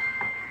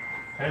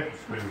 Pepper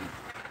spoon.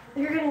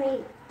 You're gonna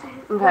need.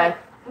 Okay.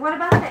 What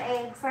about the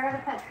eggs?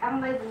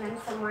 I'm moving them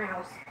somewhere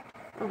else.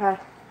 Okay.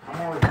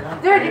 I'm already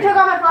done. Dude, you took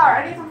all my flour.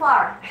 I need some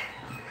flour.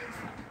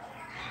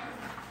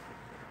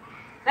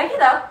 Thank you,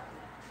 though.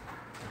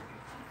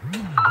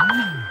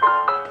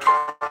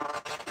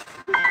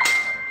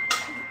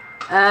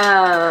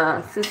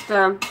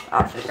 System,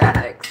 option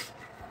graphics.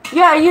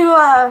 Yeah, you,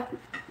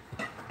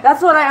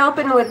 that's what I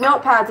open with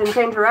notepads and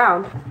change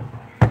around.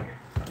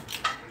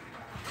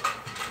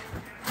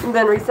 And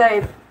then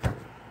resave.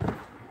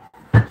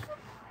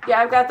 Yeah,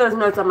 I've got those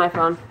notes on my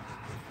phone.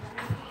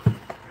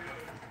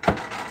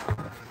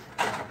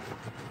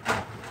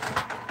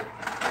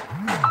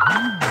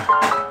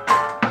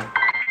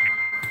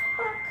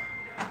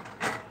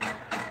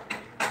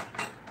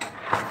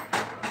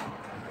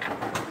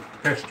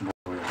 Vegetable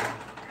oil.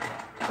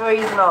 We're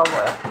using olive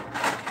oil.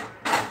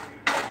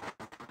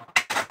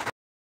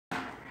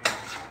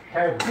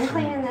 I'm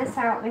cleaning this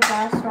out before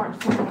I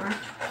start some more.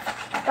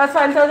 That's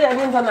fine, throw the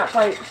onions on that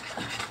plate.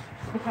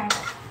 Okay.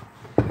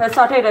 The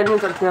sauteed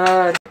onions are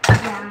good.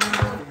 Yeah.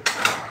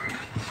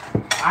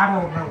 I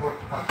don't know what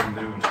the fuck I'm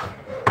doing.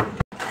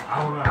 I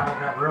don't know how I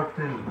got roped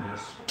into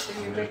this.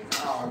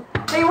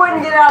 So you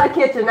wouldn't get out of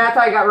the kitchen, that's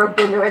how I got roped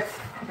into it.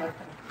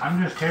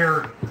 I'm just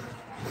here.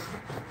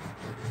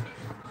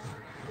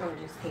 I'm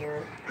just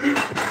here.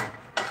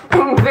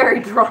 I'm very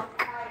drunk.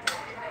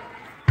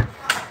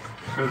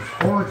 So it's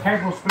 4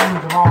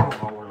 tablespoons of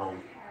olive oil,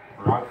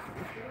 right?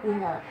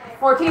 Yeah.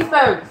 4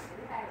 teaspoons.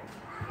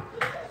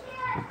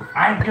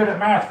 I ain't good at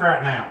math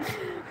right now.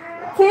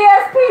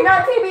 TSP,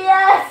 not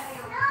TBS.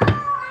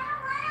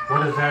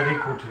 What does that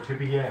equal to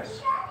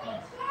TBS?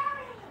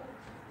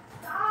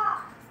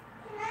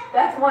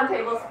 That's 1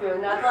 tablespoon.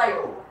 That's like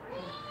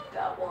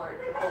double or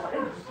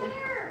triple.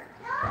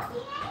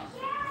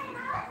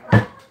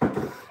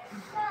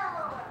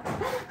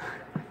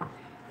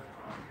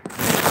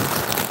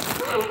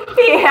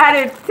 He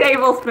added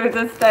tablespoons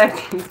instead of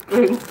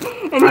teaspoons,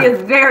 and he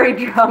is very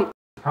drunk.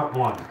 Cut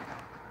 1.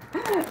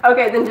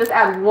 Okay, then just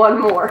add 1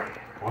 more.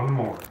 1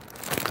 more.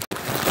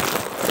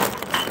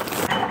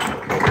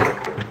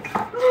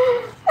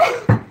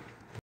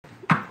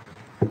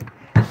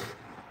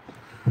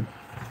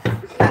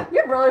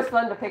 Your brother's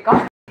fun to pick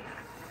on.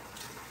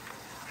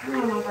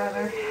 Oh, my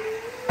brother.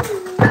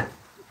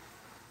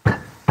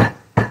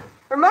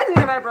 Reminds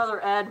me of my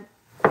brother Ed.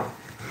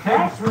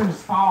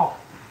 Tablespoons fall.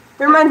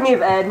 It reminds me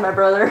of Ed, my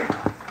brother.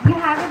 You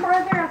have a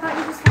brother? I thought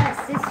you just had a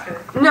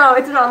sister. No,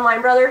 it's an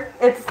online brother.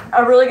 It's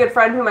a really good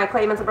friend whom I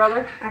claim as a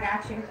brother. I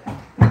got you.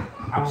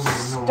 I don't even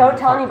know Don't what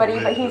tell the fuck anybody,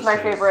 but he's my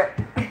this is. favorite.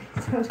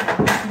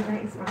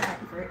 He's my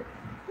favorite.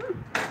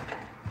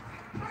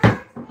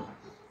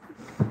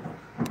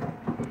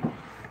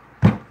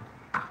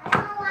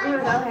 I'm gonna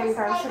go ahead and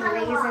throw some of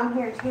these in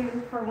here too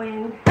for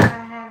when I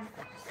have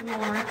some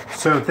more.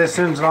 So if this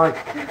ends like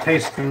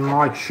tasting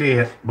like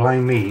shit,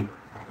 blame me.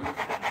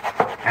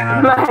 And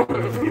I don't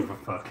give a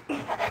fuck.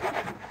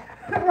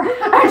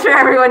 I'm sure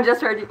everyone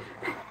just heard you.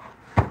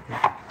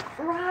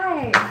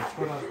 Right. That's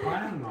what I was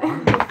planning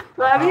on.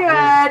 Love you,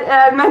 Ed.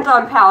 I meant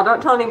on Pal.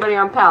 Don't tell anybody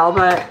on Pal,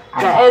 but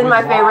yeah, Ed's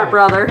my favorite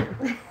brother.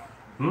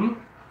 Hmm?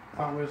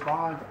 I was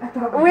live.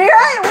 We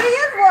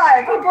is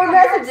live. People are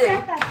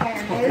messaging.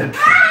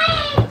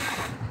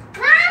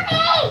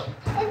 Mommy!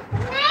 It's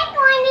not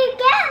going to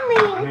get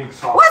I me! need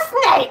salt. What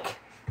snake?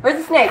 Where's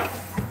the snake?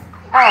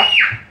 Oh,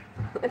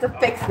 it's a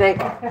fake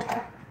snake.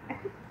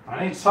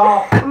 I need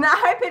salt. And that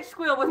high-pitched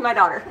squeal was my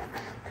daughter.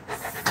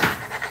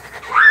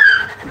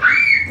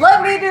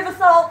 Let me do the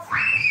salt.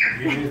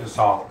 You do the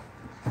salt.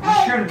 You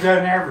should have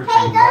done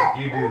everything, but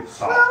you do the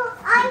salt. Well,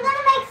 I'm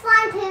gonna make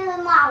slime too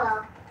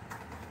tomorrow.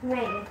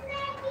 Maybe.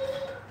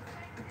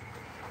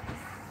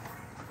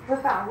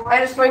 I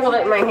just sprinkled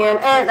it in my hand.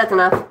 That's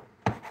enough.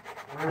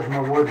 Where's my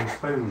wooden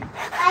spoon?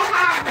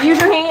 I have Use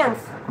your hands.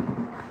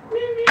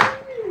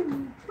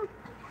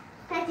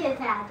 I just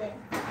have it.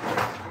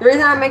 The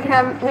reason I'm making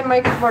him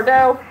make more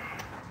dough,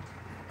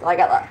 well, I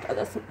got left of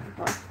this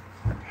one.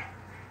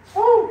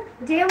 Oh,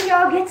 damn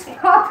y'all gets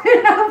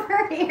popping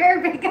over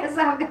here because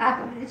I've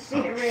got this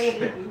shit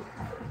ready.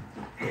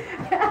 I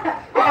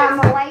got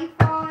my light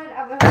on.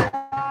 I'm a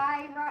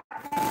high right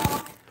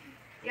now.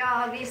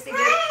 Y'all obviously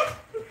get.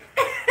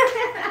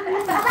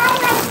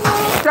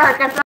 Shark,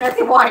 that's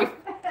your wife.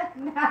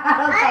 No, I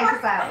don't think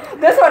so.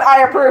 This one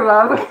I approve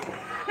of.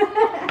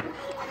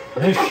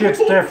 This shit's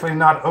definitely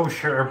not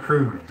OSHA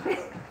approved.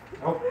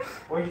 Oh,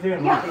 what are you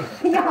doing, Mike?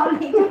 Y'all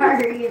need to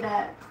hurry it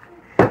up.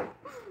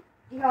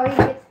 Y'all need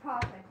to get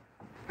popping.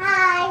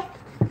 Hi.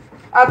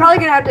 I'm probably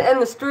gonna have to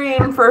end the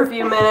stream for a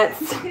few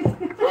minutes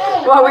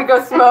while we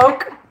go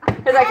smoke,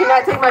 because I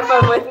cannot take my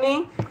phone with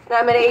me, and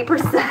I'm at 8%.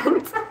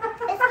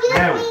 Excuse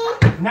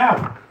me.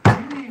 No,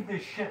 you leave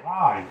this shit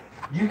live.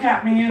 You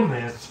got me in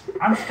this.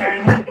 I'm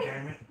staying in,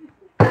 damn it.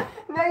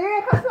 No,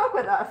 you're gonna come smoke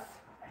with us.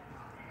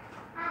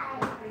 Hi.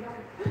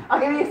 I'll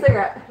give you a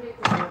cigarette.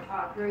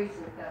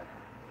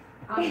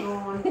 I'm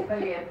going to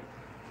bed.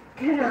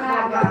 Good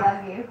night, I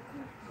love you.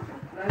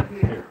 Love you.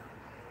 Here.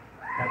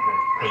 Have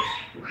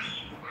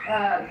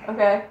that.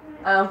 Okay.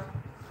 I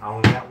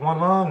only got one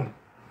lung.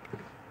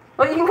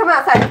 Well, you can come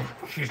outside.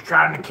 She's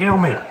trying to kill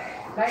me.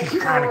 Thank She's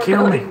you trying to for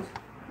kill me.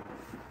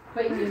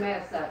 Clean your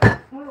mess up.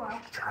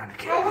 She's trying to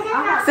kill me.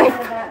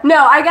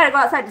 No, I gotta go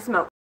outside to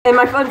smoke. And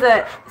my phone's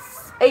at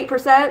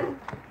 8%.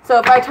 So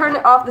if I turn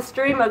it off the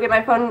stream, I'll get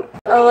my phone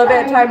a little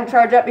bit of time to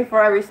charge up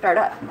before I restart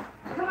up.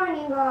 Come on,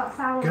 you go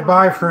outside.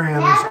 Goodbye,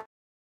 friends.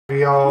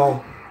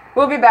 Y'all.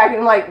 We'll be back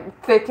in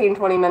like 15,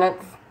 20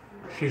 minutes.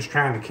 She's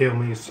trying to kill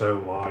me, so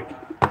like,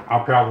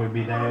 I'll probably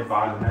be dead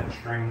by the next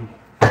stream.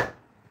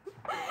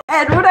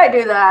 Ed, would I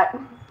do that?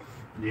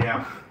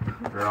 Yeah,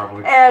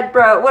 probably. Ed,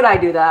 bro, would I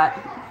do that?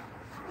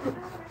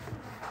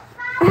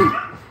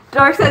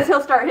 Dark says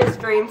he'll start his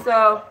stream,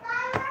 so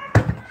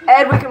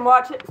Ed, we can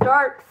watch it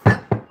start.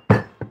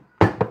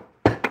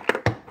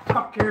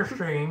 Fuck your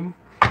stream.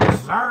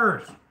 This is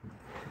ours.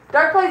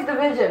 Dark plays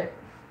Division.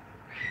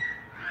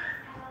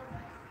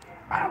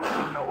 I don't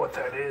even know what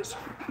that is.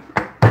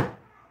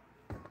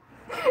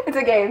 It's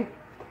a game.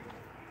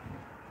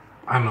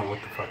 I know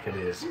what the fuck it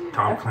is.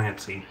 Tom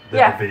Clancy, The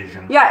Yeah.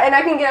 Division. Yeah, and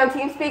I can get on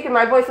TeamSpeak, and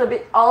my voice will be,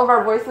 all of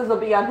our voices will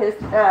be on his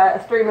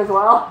stream as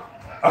well.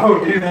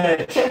 Oh, do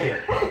that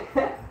shit.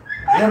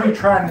 They'll be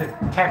trying to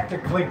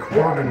tactically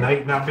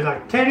coordinate, and I'll be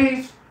like,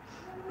 titties!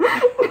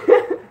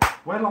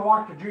 Wendell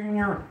Walker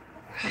Jr.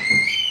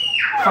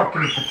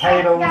 Fucking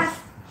potatoes.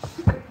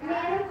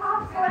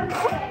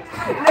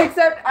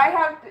 Except I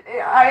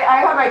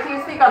have my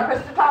TeamSpeak on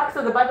push to talk,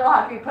 so the button will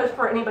have to be pushed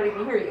for anybody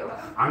to hear you.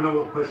 I know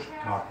what push to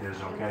talk is,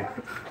 okay?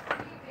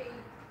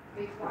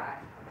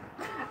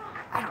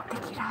 I don't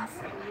think he does.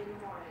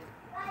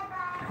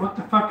 What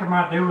the fuck am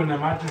I doing?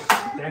 Am I just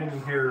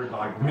standing here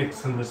like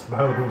mixing this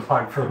bowl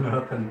like for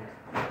nothing?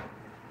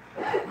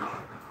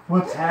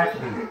 What's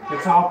happening?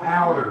 It's all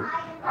powder.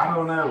 I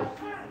don't know.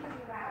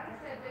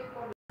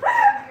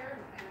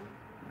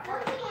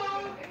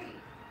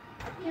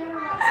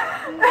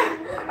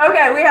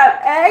 Okay, we have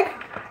egg,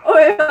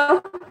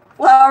 oil,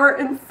 flour,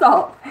 and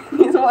salt.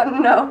 He's wanting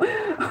to know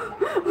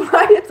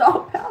why it's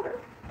all powder.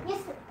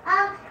 Yes,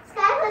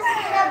 Sky was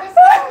saying that this is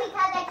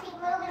because I keep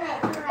moving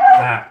it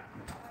around.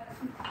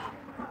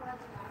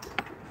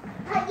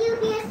 You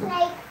hear,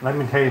 Snake? Let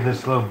me tell you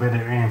this little bit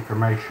of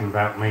information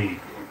about me.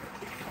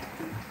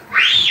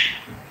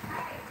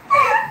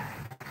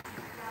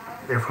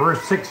 If we're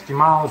 60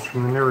 miles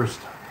from the nearest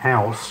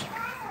house,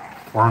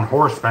 or on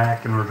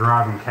horseback and we're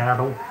driving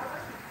cattle,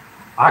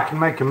 I can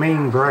make a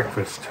mean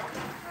breakfast.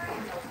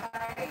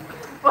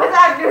 What's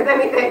that do with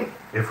anything?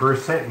 If we're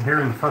sitting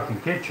here in the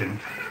fucking kitchen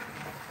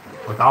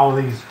with all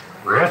these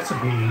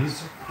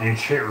recipes and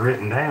shit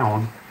written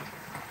down,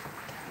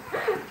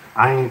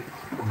 I ain't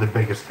the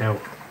biggest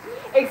help.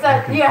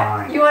 Except, You can yeah,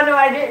 find. you want to know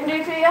what I didn't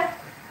do to you?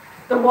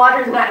 The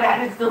water's not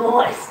added to the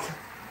list.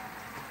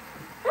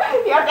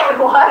 You have to add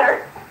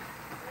water.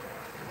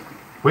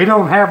 We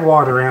don't have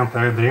water out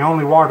there. The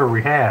only water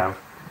we have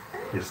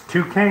is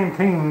 2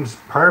 canteens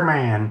per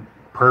man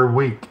per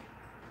week.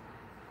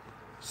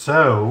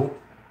 So,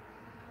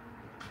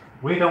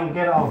 we don't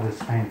get all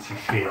this fancy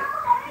shit.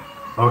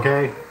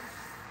 Okay?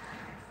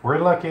 We're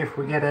lucky if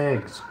we get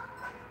eggs.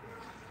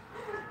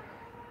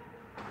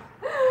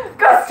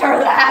 Go stir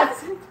that.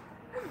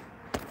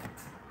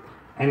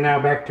 And now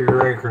back to your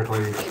record,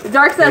 please.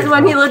 Dark says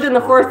when he lived in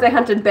the forest, they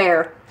hunted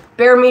bear.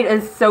 Bear meat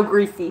is so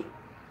greasy.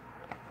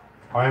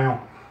 Well,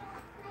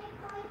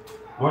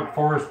 what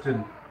forest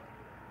did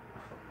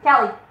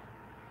Cali.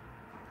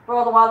 Where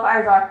all the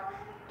wildfires are.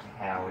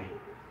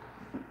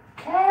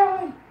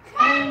 Callie?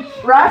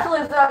 Rush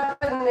lives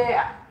up in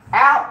the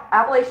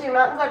Appalachian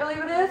Mountains, I believe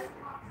it is.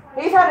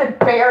 He's had a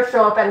bear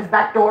show up at his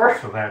back door.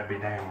 So that'd be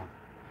down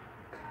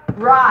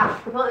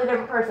Rosh, completely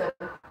different person.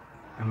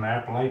 in the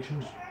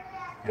Appalachians?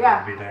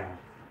 Yeah. It'd be down.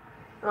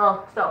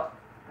 Oh, still.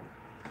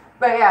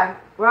 But yeah,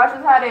 Rosh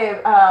has had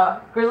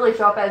a grizzly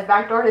show up at his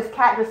back door. His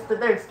cat just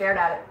stood there and stared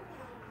at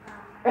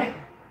it.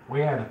 We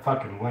had a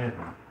fucking wedding.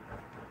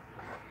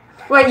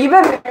 Wait, you've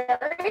been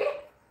married?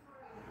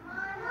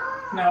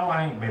 No,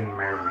 I ain't been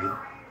married.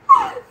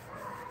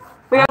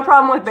 We have a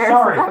problem with bears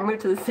Sorry. since I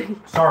moved to the city.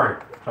 Sorry.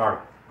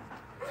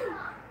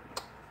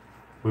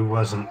 We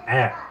wasn't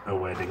at a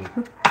wedding.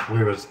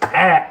 We was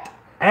at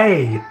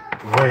a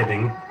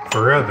wedding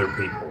for other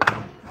people.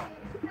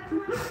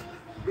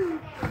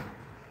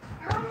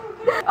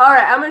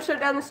 Alright, I'm gonna shut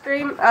down the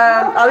stream.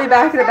 I'll be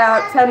back in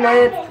about 10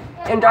 minutes.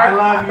 And I Dark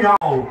love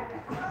y'all.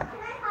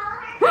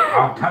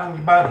 I'll tell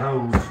you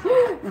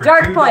buttholes for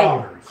Dark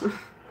 $2.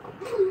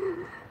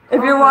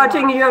 If you're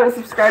watching and you haven't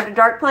subscribed to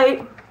Dark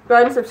Plate, go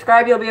ahead and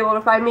subscribe. You'll be able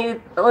to find me,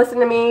 listen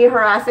to me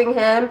harassing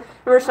him,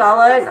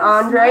 Rashala, and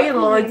Andre, and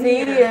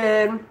Lordsy,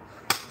 and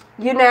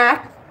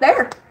Unak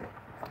there.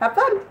 Have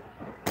fun.